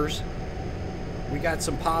subscribers. We got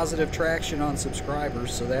some positive traction on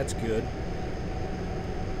subscribers, so that's good.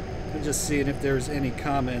 I'm just seeing if there's any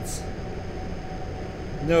comments.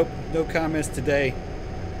 Nope, no comments today.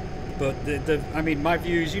 But I mean, my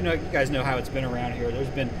views, you guys know how it's been around here. There's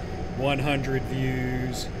been 100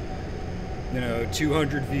 views,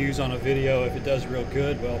 200 views on a video if it does real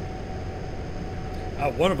good. Well,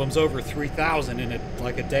 one of them's over 3,000 in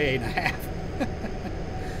like a day and a half.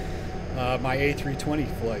 My A320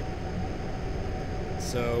 flight.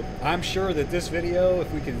 So I'm sure that this video,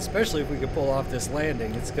 especially if we can pull off this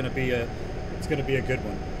landing, it's gonna be a good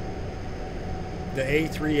one. The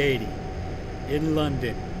A380 in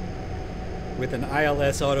London with an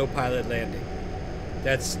ILS autopilot landing.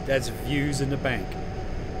 That's views in the bank.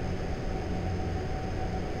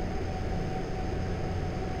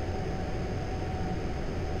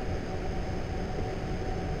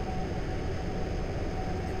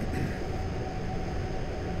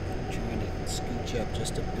 Up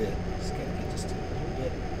just a bit. Just gotta get just a little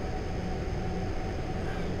bit.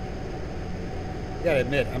 Gotta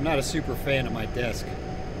admit, I'm not a super fan of my desk.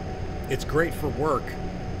 It's great for work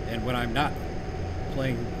and when I'm not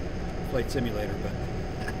playing Flight Simulator, but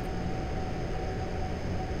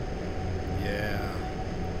yeah.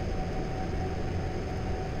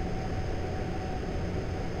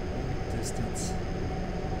 Distance.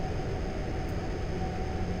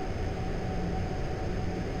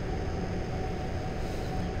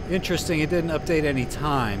 Interesting, it didn't update any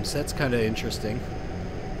times. That's kind of interesting.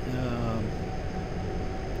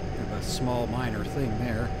 A small minor thing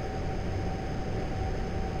there.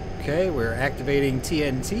 Okay, we're activating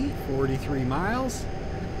TNT, 43 miles.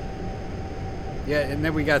 Yeah, and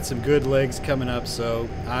then we got some good legs coming up, so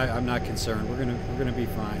I'm not concerned. We're gonna be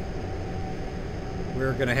fine.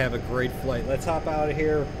 We're gonna have a great flight. Let's hop out of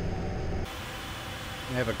here.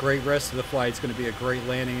 And have a great rest of the flight. It's gonna be a great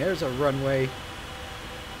landing. There's a runway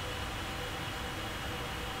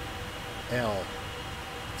L.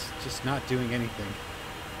 It's just not doing anything.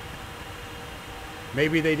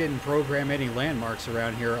 Maybe they didn't program any landmarks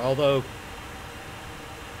around here, although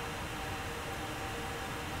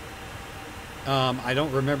I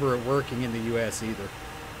don't remember it working in the US either.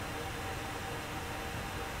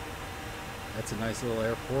 That's a nice little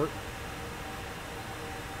airport.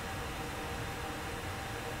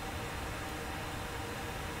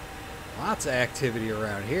 Lots of activity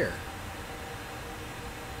around here.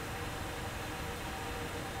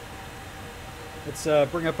 Let's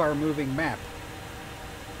bring up our moving map.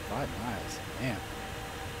 5 miles, man.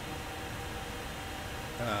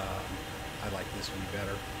 I like this one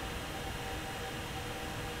better.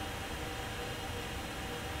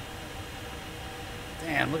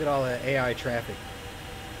 Damn, look at all that AI traffic.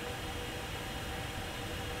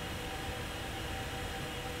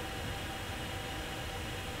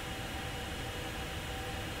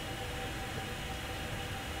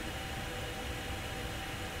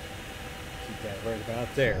 Keep that right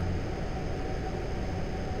about there.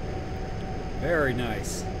 Very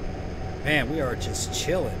nice. Man, we are just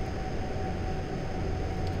chilling.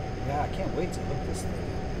 Yeah, I can't wait to hook this thing up.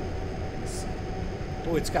 Let's see.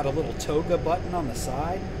 Oh, it's got a little toga button on the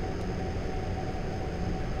side.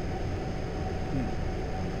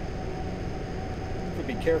 Have to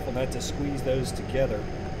be careful not to squeeze those together.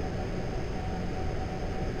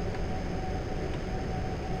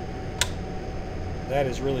 That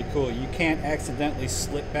is really cool. You can't accidentally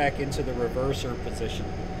slip back into the reverser position.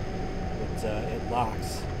 It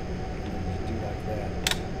locks. You do like that.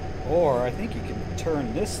 Or I think you can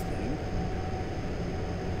turn this thing,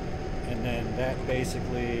 and then that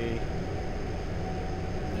basically.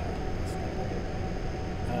 No, that's not right.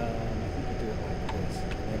 I think you do it like this,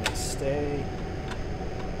 and then they stay.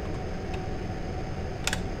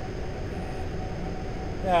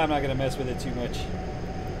 Yeah, I'm not gonna mess with it too much.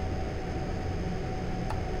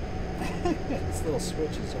 These little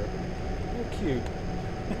switches are cute.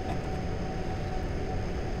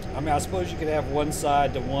 I mean, I suppose you could have one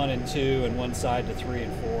side to 1 and 2 and one side to 3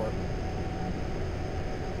 and 4.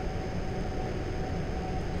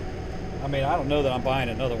 I mean, I don't know that I'm buying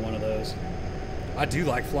another one of those. I do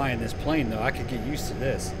like flying this plane, though. I could get used to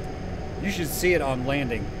this. You should see it on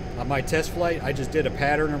landing. On my test flight, I just did a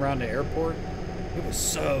pattern around the airport. It was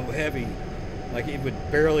so heavy. Like, it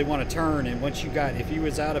would barely want to turn, and once you got, if you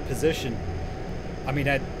was out of position, I mean,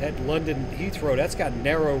 at London Heathrow, that's got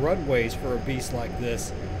narrow runways for a beast like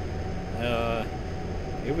this.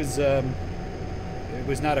 It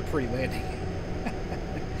was not a pretty landing.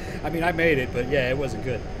 I mean, I made it, but yeah, it wasn't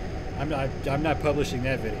good. I'm not publishing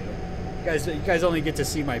that video. You guys only get to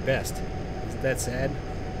see my best. Isn't that sad?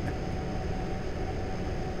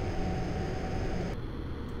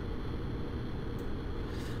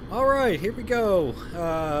 All right, here we go.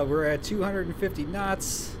 We're at 250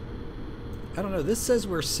 knots. I don't know. This says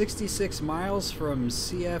we're 66 miles from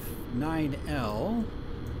CF9L.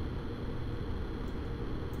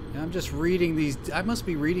 I'm just reading these. I must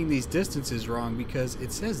be reading these distances wrong because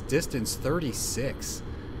it says distance 36.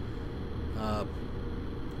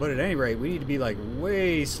 But at any rate, we need to be like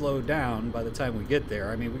way slowed down by the time we get there.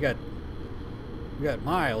 I mean, we got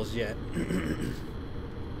miles yet.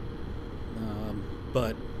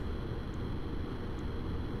 But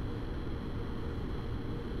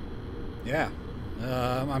yeah,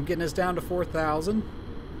 I'm getting us down to 4,000.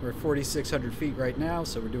 We're at 4,600 feet right now,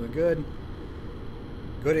 so we're doing good.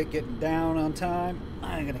 Good at getting down on time.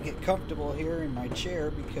 I'm gonna get comfortable here in my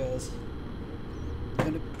chair because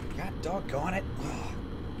God doggone it. Oh,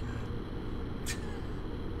 God.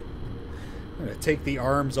 I'm gonna take the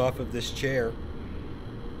arms off of this chair.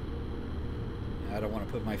 I don't want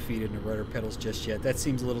to put my feet in the rudder pedals just yet. That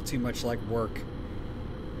seems a little too much like work.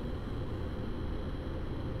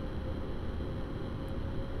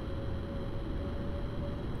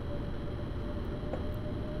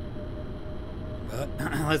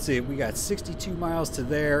 let's see, we got 62 miles to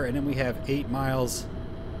there, and then we have 8 miles,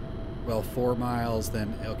 well, 4 miles,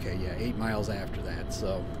 then, okay, yeah, 8 miles after that,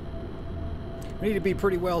 so we need to be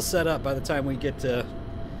pretty well set up by the time we get to,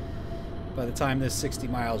 by the time this 60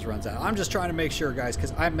 miles runs out. I'm just trying to make sure, guys,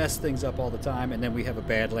 because I mess things up all the time, and then we have a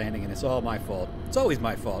bad landing, and it's all my fault. It's always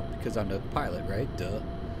my fault, because I'm the pilot, right? Duh.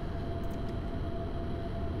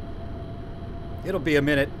 It'll be a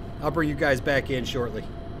minute. I'll bring you guys back in shortly.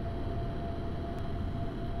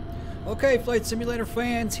 Okay, Flight Simulator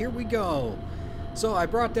fans, here we go. So I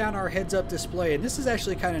brought down our heads-up display, and this is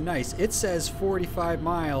actually kind of nice. It says 45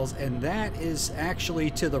 miles, and that is actually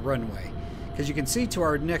to the runway. Because you can see to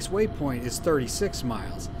our next waypoint is 36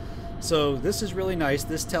 miles. So this is really nice.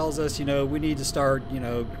 This tells us, you know, we need to start, you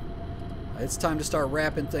know, it's time to start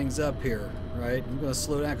wrapping things up here, right? I'm going to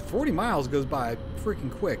slow down. 40 miles goes by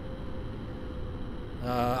freaking quick.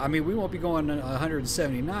 I mean, we won't be going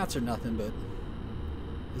 170 knots or nothing, but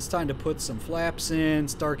it's time to put some flaps in,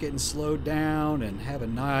 start getting slowed down, and have a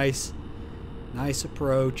nice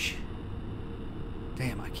approach.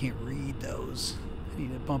 Damn, I can't read those. I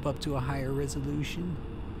need to bump up to a higher resolution.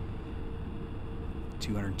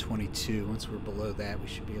 222. Once we're below that, we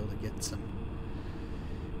should be able to get some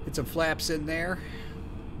flaps in there.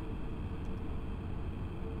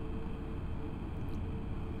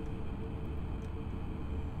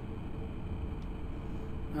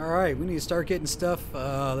 Alright, we need to start getting stuff.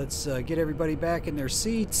 Let's get everybody back in their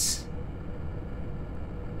seats.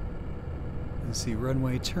 Let's see,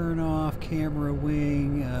 runway turnoff, camera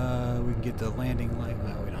wing. We can get the landing light.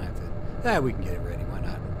 Well, we don't have to. We can get it ready. Why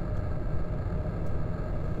not?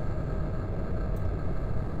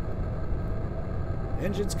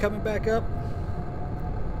 Engine's coming back up.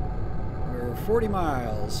 We're 40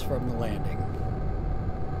 miles from the landing.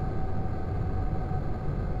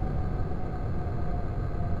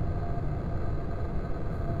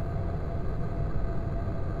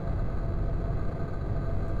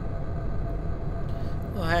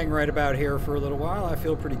 Hang right about here for a little while. I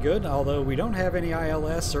feel pretty good, although we don't have any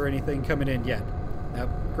ILS or anything coming in yet. Now,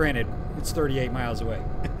 granted, it's 38 miles away.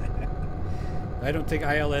 I don't think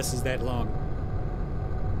ILS is that long.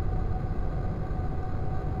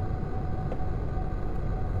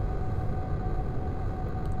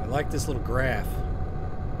 I like this little graph.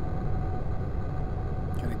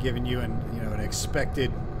 Kind of giving you an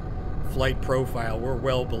expected flight profile. We're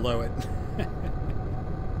well below it.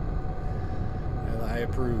 I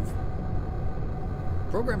approve.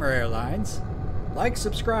 Programmer Airlines. Like,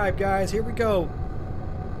 subscribe, guys. Here we go.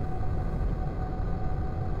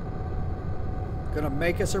 Gonna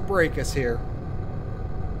make us or break us here.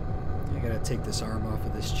 I gotta take this arm off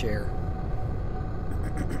of this chair.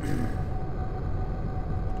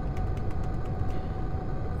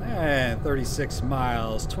 36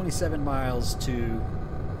 miles. 27 miles to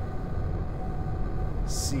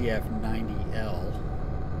CF90L.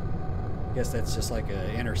 I guess that's just like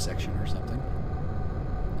an intersection or something.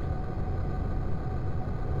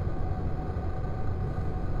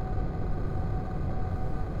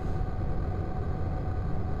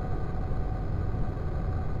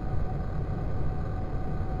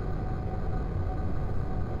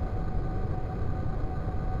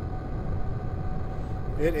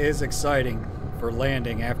 It is exciting for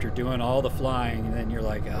landing after doing all the flying, and then you're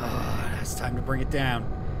like, ah, it's time to bring it down.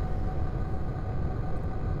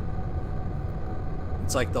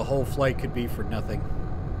 It's like the whole flight could be for nothing,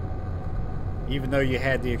 even though you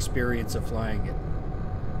had the experience of flying it.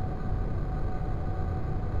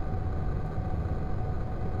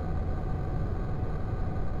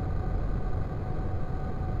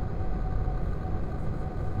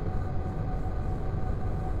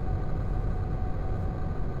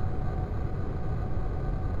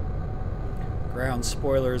 Ground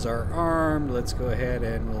spoilers are armed. Let's go ahead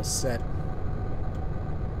and we'll set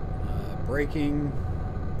braking.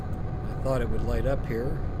 I thought it would light up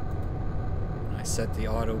here. I set the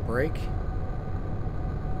auto brake.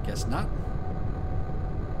 Guess not.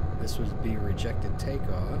 This would be rejected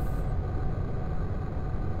takeoff.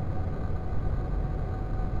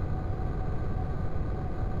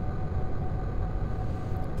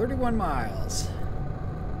 "31 miles.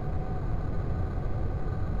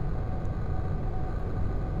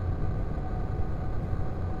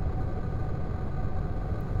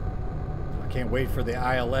 Can't wait for the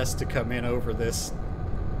ILS to come in over this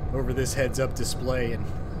heads-up display and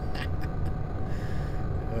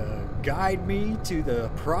guide me to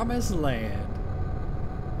the promised land.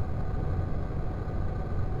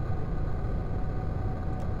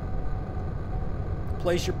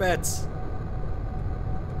 Place your bets.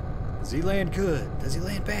 Does he land good? Does he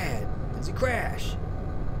land bad? Does he crash?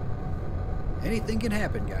 Anything can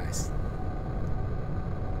happen, guys.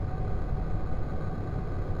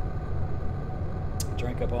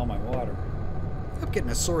 Drank up all my water. I'm getting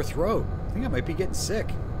a sore throat. I think I might be getting sick.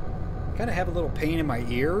 Kind of have a little pain in my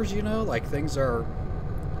ears, you know, like things are,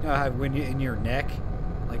 you know, how when you in your neck,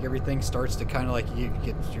 like everything starts to kind of like you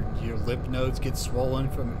get your lymph nodes get swollen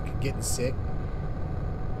from getting sick.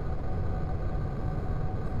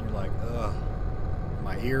 And you're like, ugh.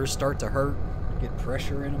 My ears start to hurt. Get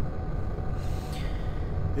pressure in them.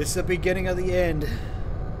 This is the beginning of the end.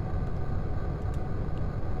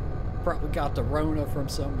 Probably got the Rona from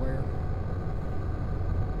somewhere.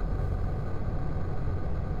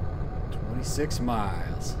 26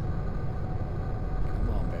 miles. Come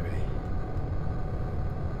on, baby.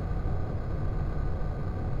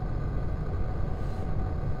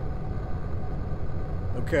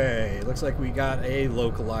 Okay, looks like we got a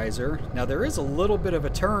localizer. Now there is a little bit of a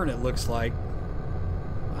turn, it looks like.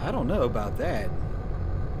 I don't know about that.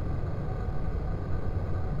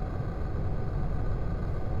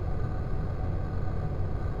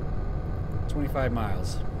 $25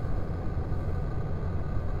 miles.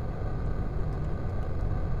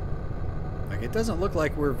 Like, it doesn't look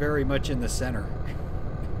like we're very much in the center.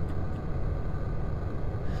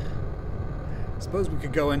 Suppose we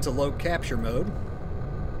could go into low capture mode.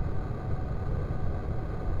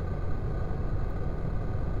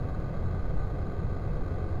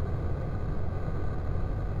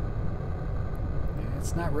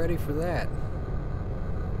 It's not ready for that.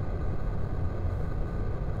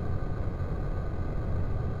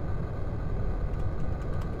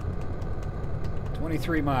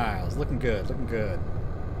 $23 miles. Looking good, looking good.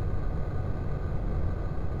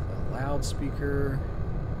 A loudspeaker.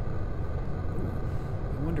 Ooh,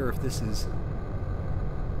 I wonder if this is...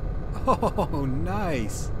 Oh,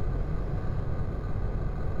 nice!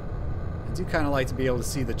 I do kind of like to be able to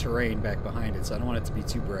see the terrain back behind it, so I don't want it to be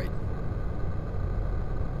too bright.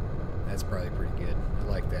 That's probably pretty good. I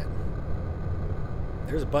like that.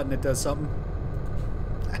 There's a button that does something.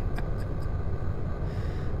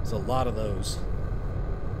 There's a lot of those.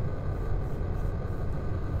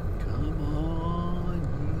 Come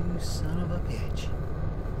on, you son of a bitch.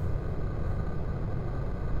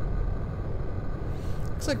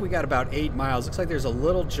 Looks like we got about 8 miles. Looks like there's a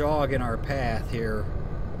little jog in our path here.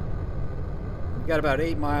 We've got about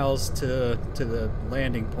 8 miles to the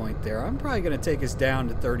landing point there. I'm probably going to take us down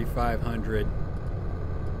to 3,500.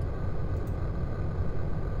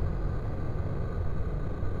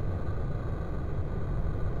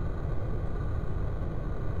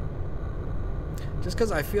 Just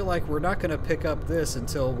because I feel like we're not going to pick up this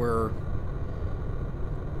until we're...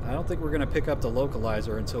 I don't think we're going to pick up the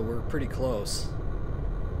localizer until we're pretty close.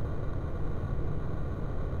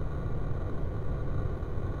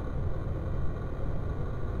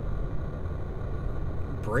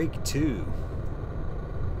 Brake 2.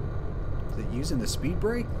 Is it using the speed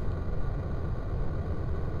brake?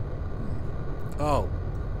 Oh.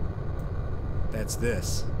 That's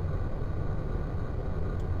this.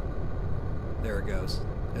 There it goes.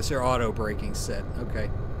 That's your auto braking set. Okay.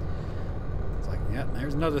 It's like, yeah,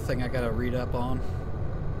 there's another thing I gotta read up on.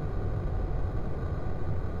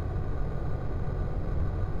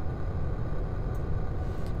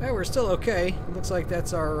 Hey, we're still okay. It looks like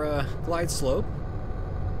that's our glide slope.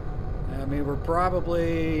 I mean, we're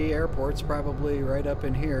probably, airport's probably right up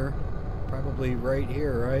in here. Probably right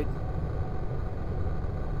here, right?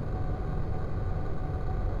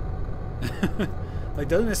 Like,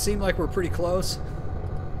 doesn't it seem like we're pretty close?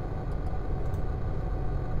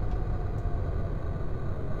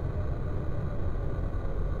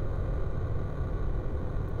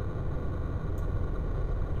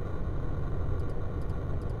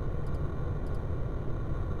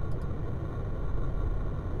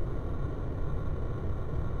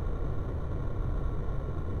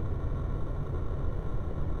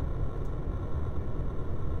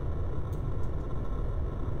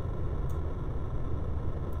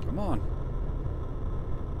 Come on.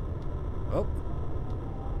 Oh.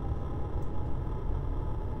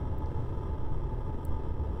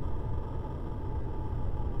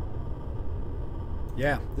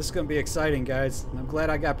 Yeah, this is going to be exciting, guys. I'm glad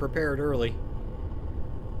I got prepared early.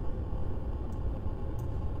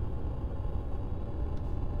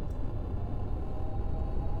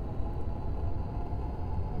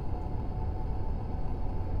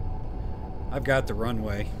 I've got the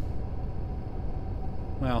runway.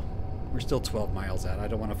 Well, we're still 12 miles out. I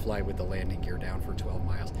don't want to fly with the landing gear down for 12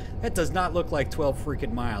 miles. That does not look like 12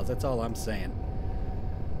 freaking miles. That's all I'm saying.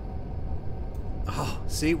 Oh,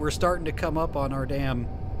 see, we're starting to come up on our damn...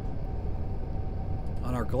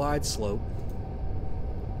 on our glide slope.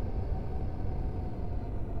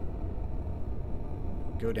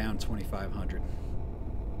 Go down 2,500.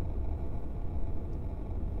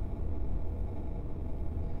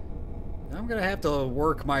 I'm going to have to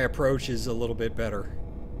work my approaches a little bit better.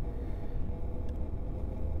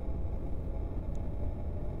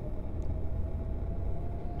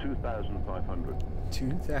 $2,500.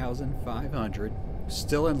 2,500.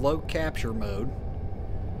 Still in low capture mode.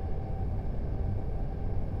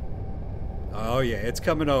 Oh yeah, it's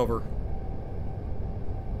coming over.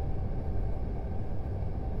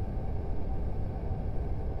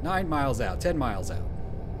 Nine miles out, 10 miles out.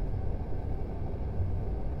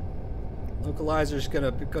 Localizer's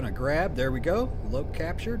gonna grab. There we go. Low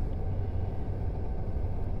captured.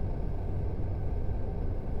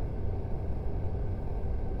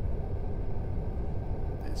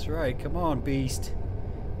 That's right. Come on, beast.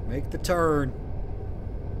 Make the turn.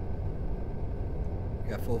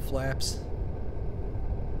 Got full flaps.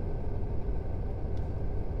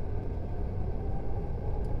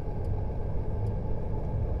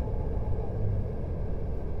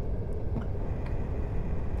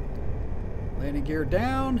 Landing gear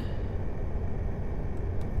down.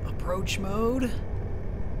 Approach mode.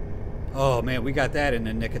 Oh man, we got that in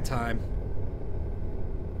the nick of time.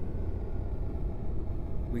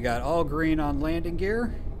 We got all green on landing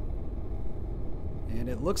gear. And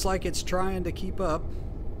it looks like it's trying to keep up.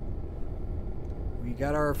 We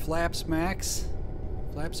got our flaps max.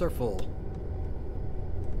 Flaps are full.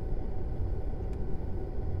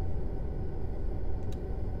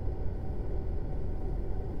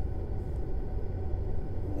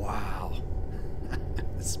 Wow.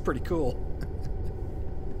 This is pretty cool.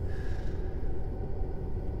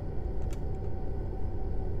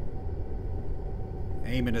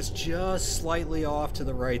 Aiming us just slightly off to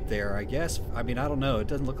the right there, I guess. I mean, I don't know. It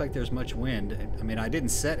doesn't look like there's much wind. I mean, I didn't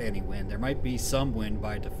set any wind. There might be some wind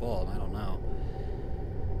by default. I don't know.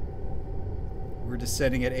 We're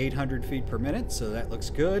descending at 800 feet per minute, so that looks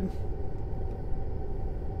good.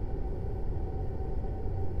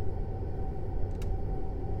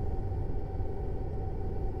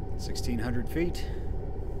 $1,600 feet.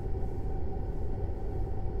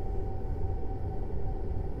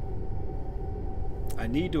 I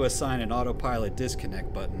need to assign an autopilot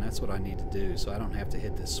disconnect button. That's what I need to do, so I don't have to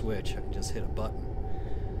hit this switch. I can just hit a button.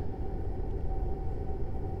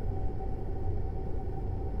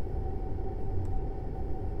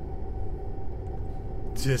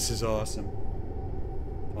 This is awesome.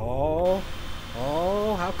 Oh,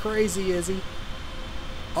 how crazy is he?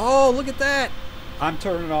 Oh, look at that! I'm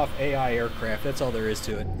turning off AI aircraft. That's all there is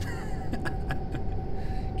to it.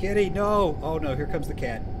 Kitty, no! Oh no, here comes the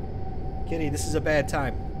cat. Kitty, this is a bad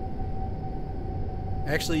time.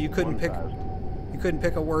 Actually, you couldn't pick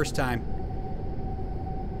a worse time.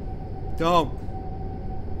 Don't.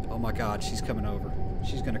 Oh my God, she's coming over.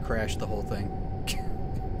 She's gonna crash the whole thing.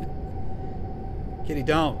 Kitty,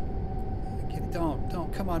 don't. Kitty,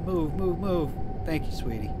 don't. Come on, move, move, move. Thank you,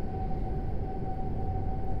 sweetie.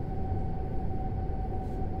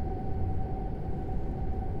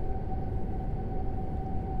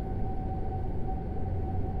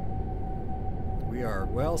 We are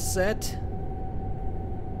well set.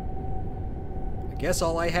 I guess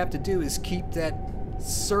all I have to do is keep that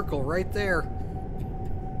circle right there.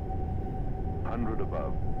 100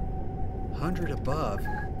 above. 100 above.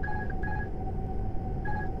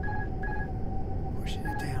 Pushing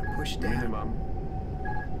it down, push it down. Minimum.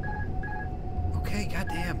 Okay,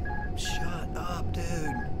 goddamn. Shut up,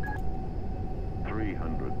 dude.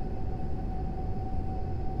 300.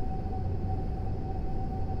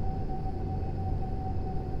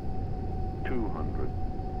 200.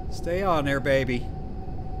 Stay on there, baby.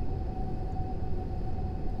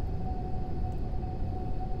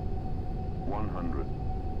 100.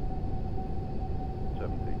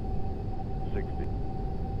 70. 60.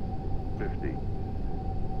 50.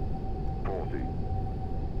 40.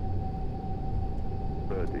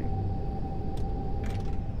 30.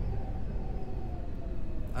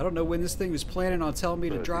 I don't know when this thing was planning on telling me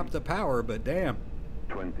to 30. drop the power, but damn.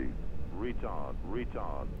 20. Retard.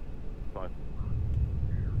 Retard. 5.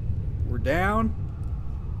 We're down.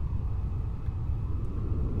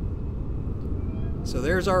 So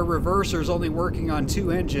there's our reversers only working on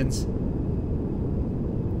 2 engines.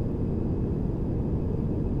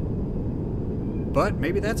 But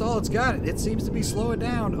maybe that's all it's got. It seems to be slowing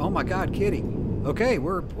down. Oh my God, Kitty. Okay,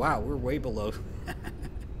 we're way below.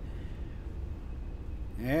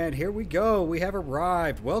 And here we go. We have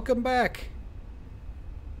arrived. Welcome back.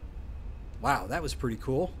 Wow, that was pretty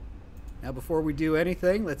cool. Now before we do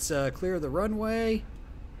anything, let's clear the runway.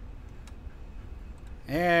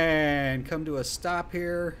 And come to a stop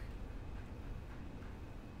here.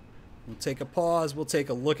 We'll take a pause. We'll take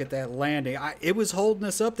a look at that landing. It was holding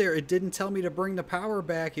us up there. It didn't tell me to bring the power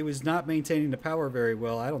back. It was not maintaining the power very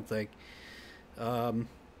well, I don't think.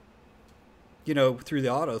 You know, through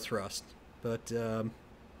the auto thrust. But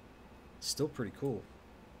still pretty cool.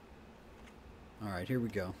 All right, here we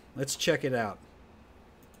go. Let's check it out.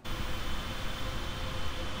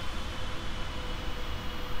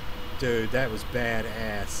 Dude, that was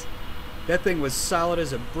badass. That thing was solid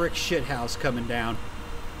as a brick shithouse coming down.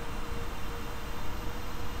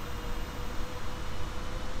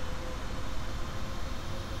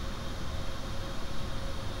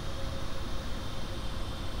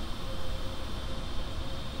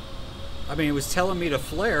 I mean, it was telling me to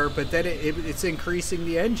flare, but then it's increasing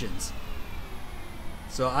the engines.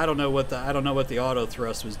 So I don't know what the auto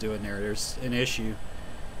thrust was doing there. There's an issue.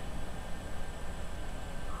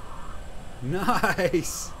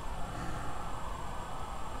 Nice.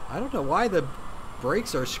 I don't know why the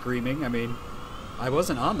brakes are screaming. I mean, I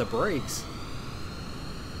wasn't on the brakes.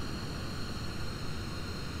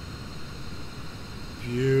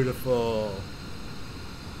 Beautiful.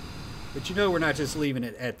 But you know we're not just leaving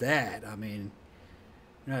it at that. I mean,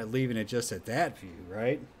 we're not leaving it just at that view,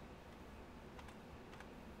 right?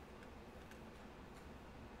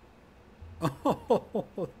 Oh,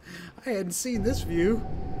 I hadn't seen this view.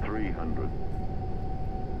 300.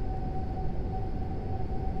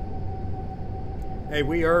 Hey,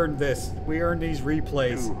 we earned this. We earned these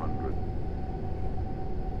replays. 200.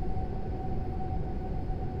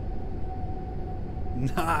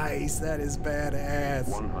 Nice. That is badass.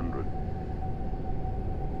 100.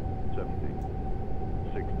 70.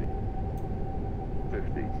 60.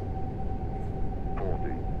 50.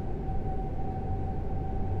 40.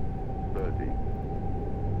 30.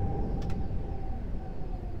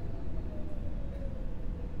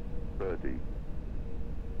 30.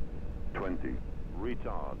 20.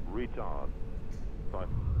 Retard. 5.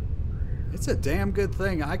 It's a damn good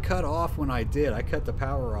thing I cut off when I did. I cut the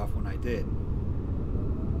power off when I did.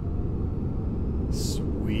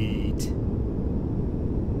 Sweet.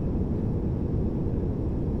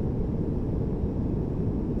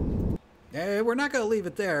 We're not gonna leave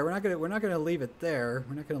it there. We're not gonna leave it there.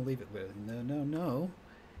 We're not gonna leave it with no.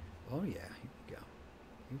 Oh yeah, here we go.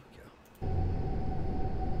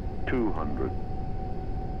 200.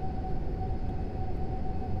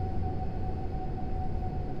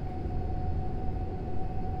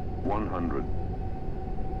 100.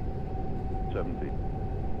 70.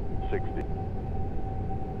 60.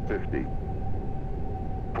 50.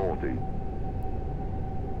 40.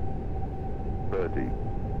 30.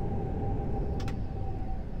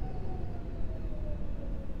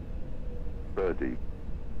 30.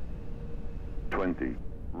 20.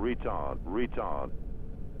 Retard.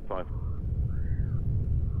 5.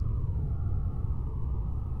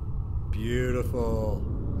 Beautiful.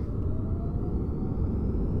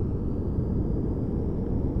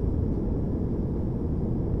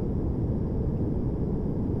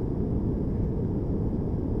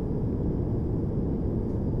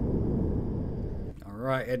 All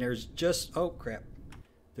right, and there's just, oh crap.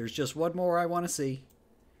 There's just one more I want to see.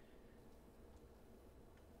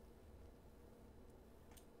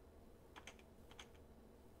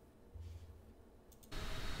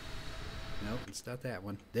 Nope, it's not that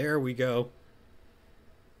one. There we go.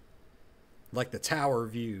 Like the tower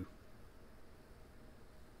view.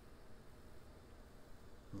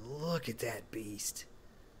 Look at that beast.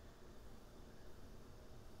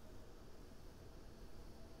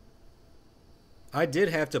 I did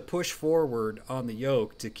have to push forward on the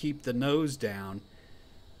yoke to keep the nose down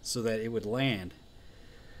so that it would land.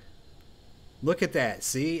 Look at that,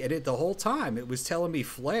 see? And the whole time it was telling me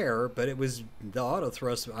flare, but it was the auto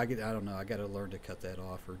thrust. I don't know. I got to learn to cut that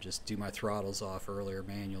off or just do my throttles off earlier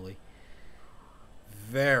manually.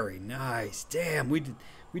 Very nice. Damn, we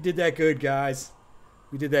did that good, guys.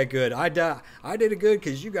 We did that good. I did it good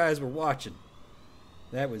because you guys were watching.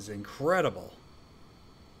 That was incredible.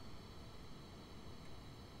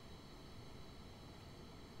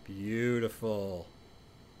 Beautiful.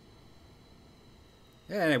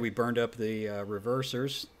 And we burned up the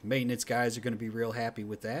reversers. Maintenance guys are going to be real happy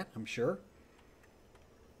with that, I'm sure.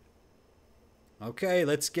 Okay,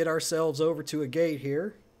 let's get ourselves over to a gate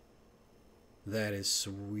here. That is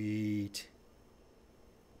sweet.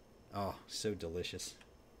 Oh, so delicious.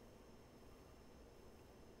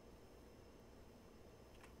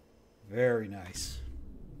 Very nice.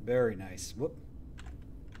 Very nice. Whoop.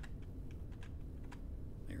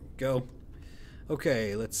 There we go.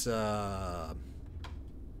 Okay, let's oh,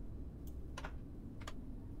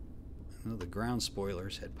 the ground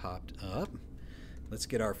spoilers had popped up. Let's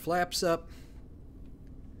get our flaps up.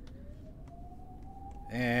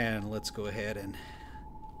 And let's go ahead and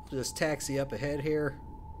just taxi up ahead here.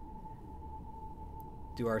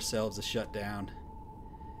 Do ourselves a shutdown.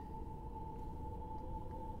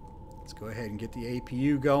 Let's go ahead and get the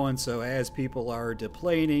APU going so as people are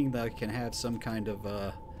deplaning, they can have some kind of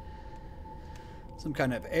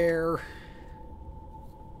air.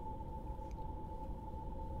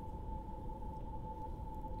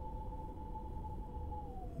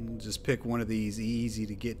 We'll just pick one of these easy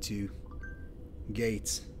to get to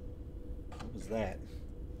gates. What was that?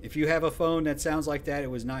 If you have a phone that sounds like that,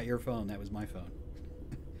 it was not your phone. That was my phone.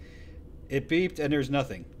 It beeped and there's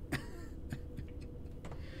nothing.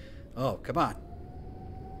 Oh, come on.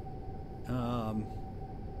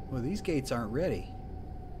 Well, these gates aren't ready.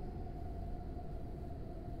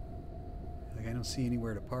 Like, I don't see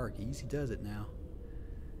anywhere to park. Easy does it now.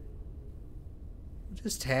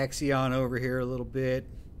 Just taxi on over here a little bit.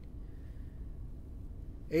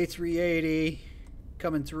 A380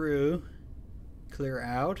 coming through. Clear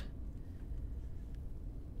out.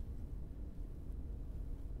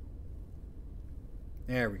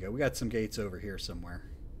 There we go. We got some gates over here somewhere.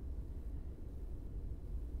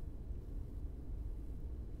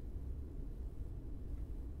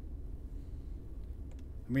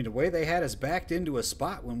 I mean, the way they had us backed into a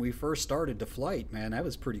spot when we first started the flight, man, that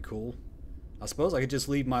was pretty cool. I suppose I could just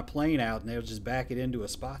leave my plane out and they'll just back it into a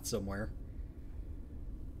spot somewhere.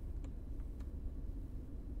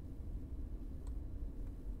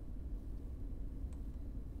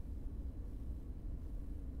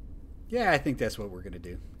 Yeah, I think that's what we're going to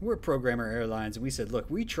do. We're Programmer Airlines, and we said, look,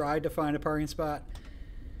 we tried to find a parking spot.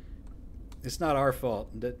 It's not our fault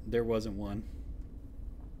that there wasn't one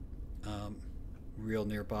real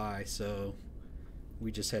nearby, so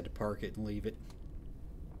we just had to park it and leave it.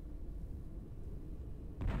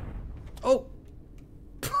 Oh!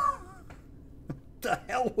 What the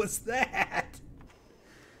hell was that?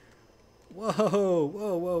 Whoa, whoa,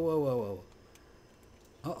 whoa, whoa, whoa, whoa.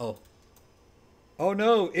 Uh-oh. Oh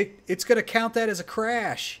no, it's gonna count that as a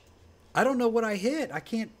crash. I don't know what I hit. I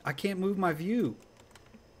can't move my view.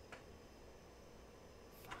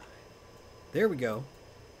 There we go.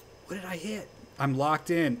 What did I hit? I'm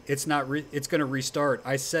locked in. It's not. It's gonna restart.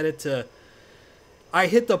 I set it to. I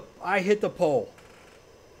hit the pole.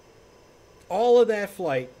 All of that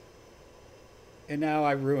flight, and now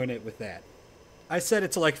I ruin it with that. I set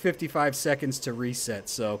it to like 55 seconds to reset,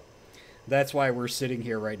 so that's why we're sitting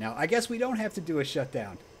here right now. I guess we don't have to do a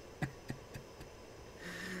shutdown.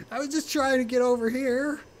 I was just trying to get over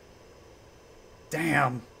here.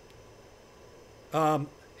 Damn. Hang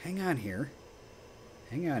on here.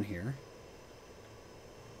 Hang on here.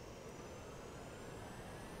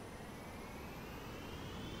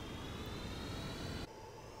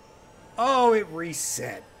 Oh, it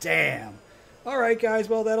reset. Damn. All right, guys.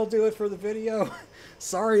 Well, that'll do it for the video.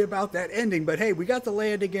 Sorry about that ending, but hey, we got the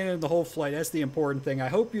landing in and the whole flight. That's the important thing. I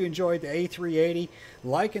hope you enjoyed the A380.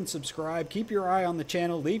 Like and subscribe. Keep your eye on the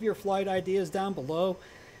channel. Leave your flight ideas down below.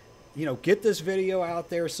 You know, get this video out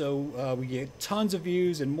there so we get tons of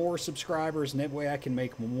views and more subscribers, and that way I can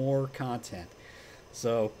make more content.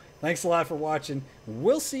 So, thanks a lot for watching.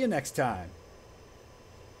 We'll see you next time.